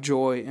 You can have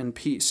joy and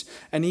peace.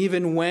 And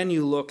even when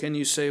you look and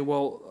you say,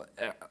 well,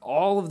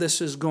 all of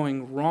this is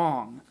going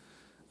wrong,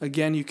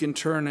 again, you can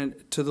turn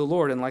it to the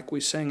Lord. And like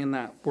we sang in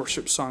that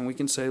worship song, we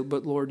can say,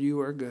 but Lord, you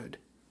are good.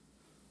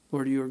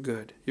 Lord, you are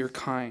good. You're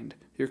kind.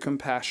 You're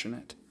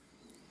compassionate.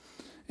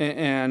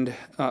 And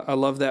I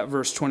love that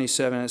verse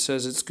 27. It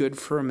says, it's good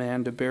for a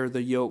man to bear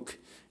the yoke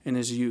in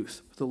his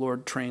youth. The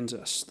Lord trains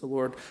us. The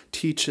Lord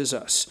teaches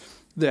us.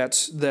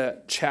 That's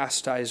that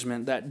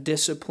chastisement, that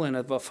discipline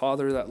of a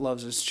father that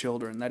loves his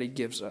children that he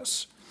gives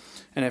us.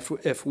 And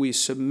if we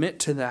submit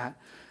to that,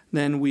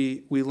 then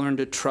we learn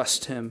to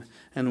trust him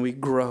and we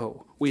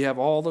grow. We have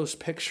all those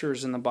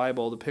pictures in the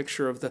Bible, the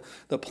picture of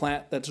the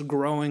plant that's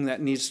growing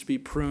that needs to be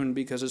pruned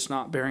because it's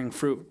not bearing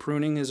fruit.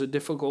 Pruning is a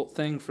difficult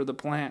thing for the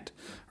plant,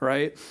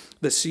 right?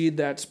 The seed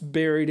that's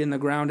buried in the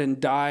ground and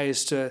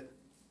dies to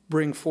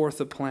bring forth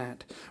a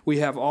plant. We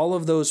have all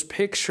of those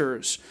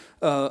pictures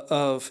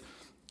of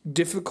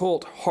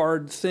difficult,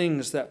 hard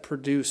things that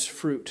produce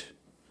fruit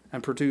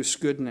and produce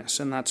goodness.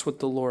 And that's what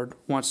the Lord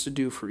wants to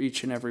do for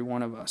each and every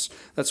one of us.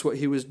 That's what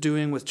he was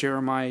doing with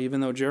Jeremiah, even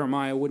though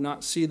Jeremiah would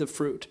not see the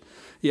fruit.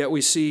 Yet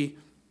we see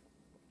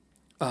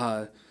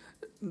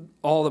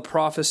all the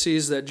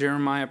prophecies that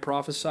Jeremiah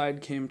prophesied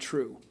came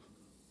true.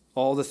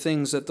 All the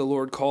things that the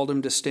Lord called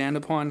him to stand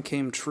upon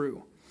came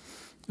true.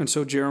 And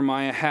so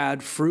Jeremiah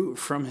had fruit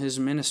from his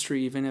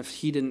ministry, even if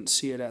he didn't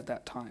see it at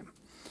that time.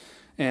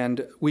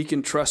 And we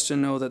can trust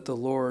and know that the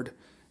Lord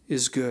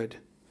is good.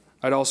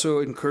 I'd also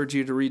encourage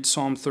you to read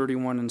Psalm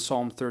 31 and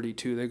Psalm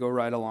 32. They go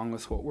right along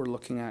with what we're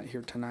looking at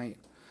here tonight.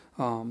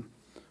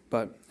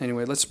 But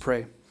anyway, let's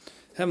pray.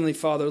 Heavenly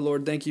Father,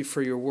 Lord, thank you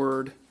for your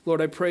word.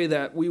 Lord, I pray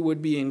that we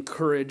would be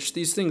encouraged.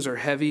 These things are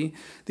heavy.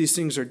 These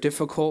things are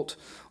difficult.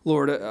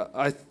 Lord,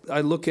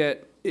 I look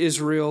at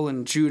Israel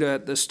and Judah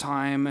at this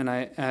time, and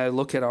I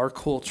look at our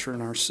culture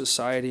and our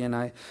society, and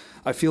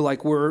I feel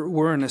like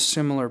we're in a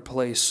similar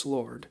place,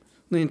 Lord.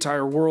 The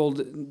entire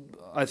world,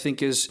 I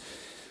think, is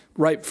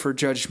ripe for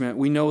judgment.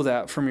 We know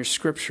that from your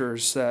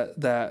scriptures,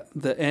 that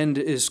the end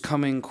is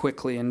coming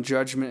quickly and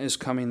judgment is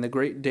coming, the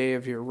great day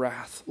of your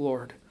wrath,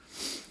 Lord.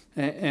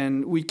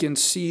 And we can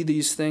see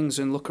these things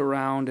and look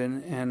around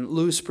and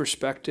lose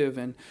perspective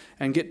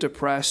and get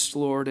depressed,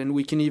 Lord. And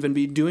we can even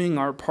be doing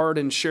our part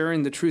in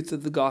sharing the truth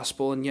of the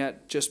gospel and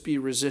yet just be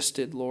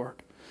resisted,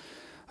 Lord.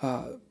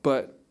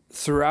 But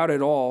throughout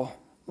it all,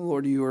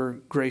 Lord, you are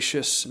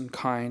gracious and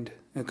kind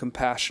and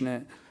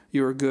compassionate.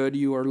 You are good.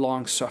 You are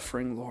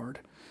long-suffering, Lord.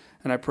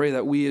 And I pray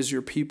that we as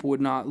your people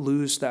would not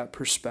lose that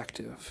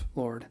perspective,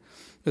 Lord.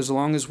 As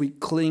long as we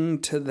cling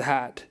to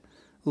that,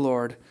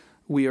 Lord,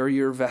 we are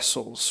your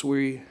vessels.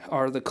 We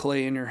are the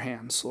clay in your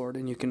hands, Lord,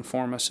 and you can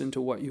form us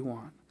into what you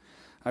want.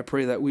 I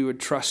pray that we would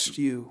trust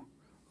you,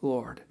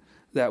 Lord,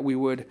 that we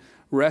would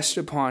rest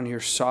upon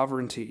your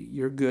sovereignty,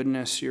 your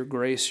goodness, your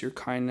grace, your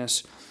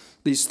kindness,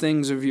 these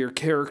things of your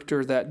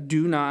character that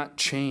do not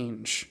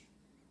change.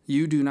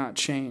 You do not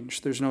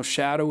change. There's no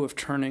shadow of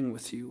turning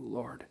with you,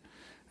 Lord.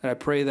 And I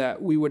pray that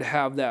we would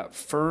have that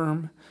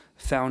firm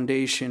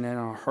foundation in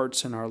our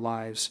hearts and our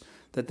lives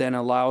that then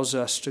allows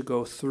us to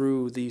go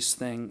through these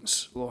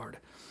things, Lord,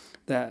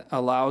 that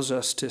allows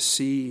us to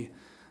see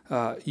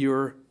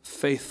your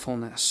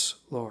faithfulness,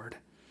 Lord,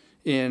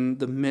 in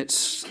the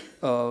midst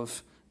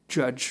of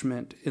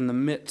judgment, in the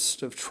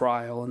midst of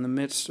trial, in the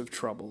midst of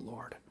trouble,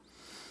 Lord.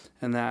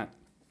 And that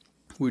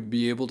we'd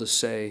be able to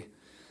say,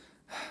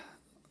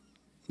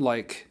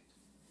 like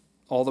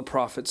all the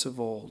prophets of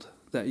old,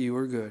 that you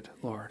are good,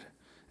 Lord,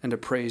 and to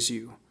praise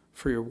you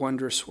for your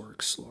wondrous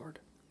works, Lord.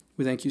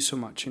 We thank you so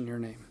much in your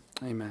name.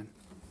 Amen.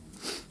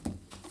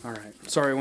 All right. Sorry.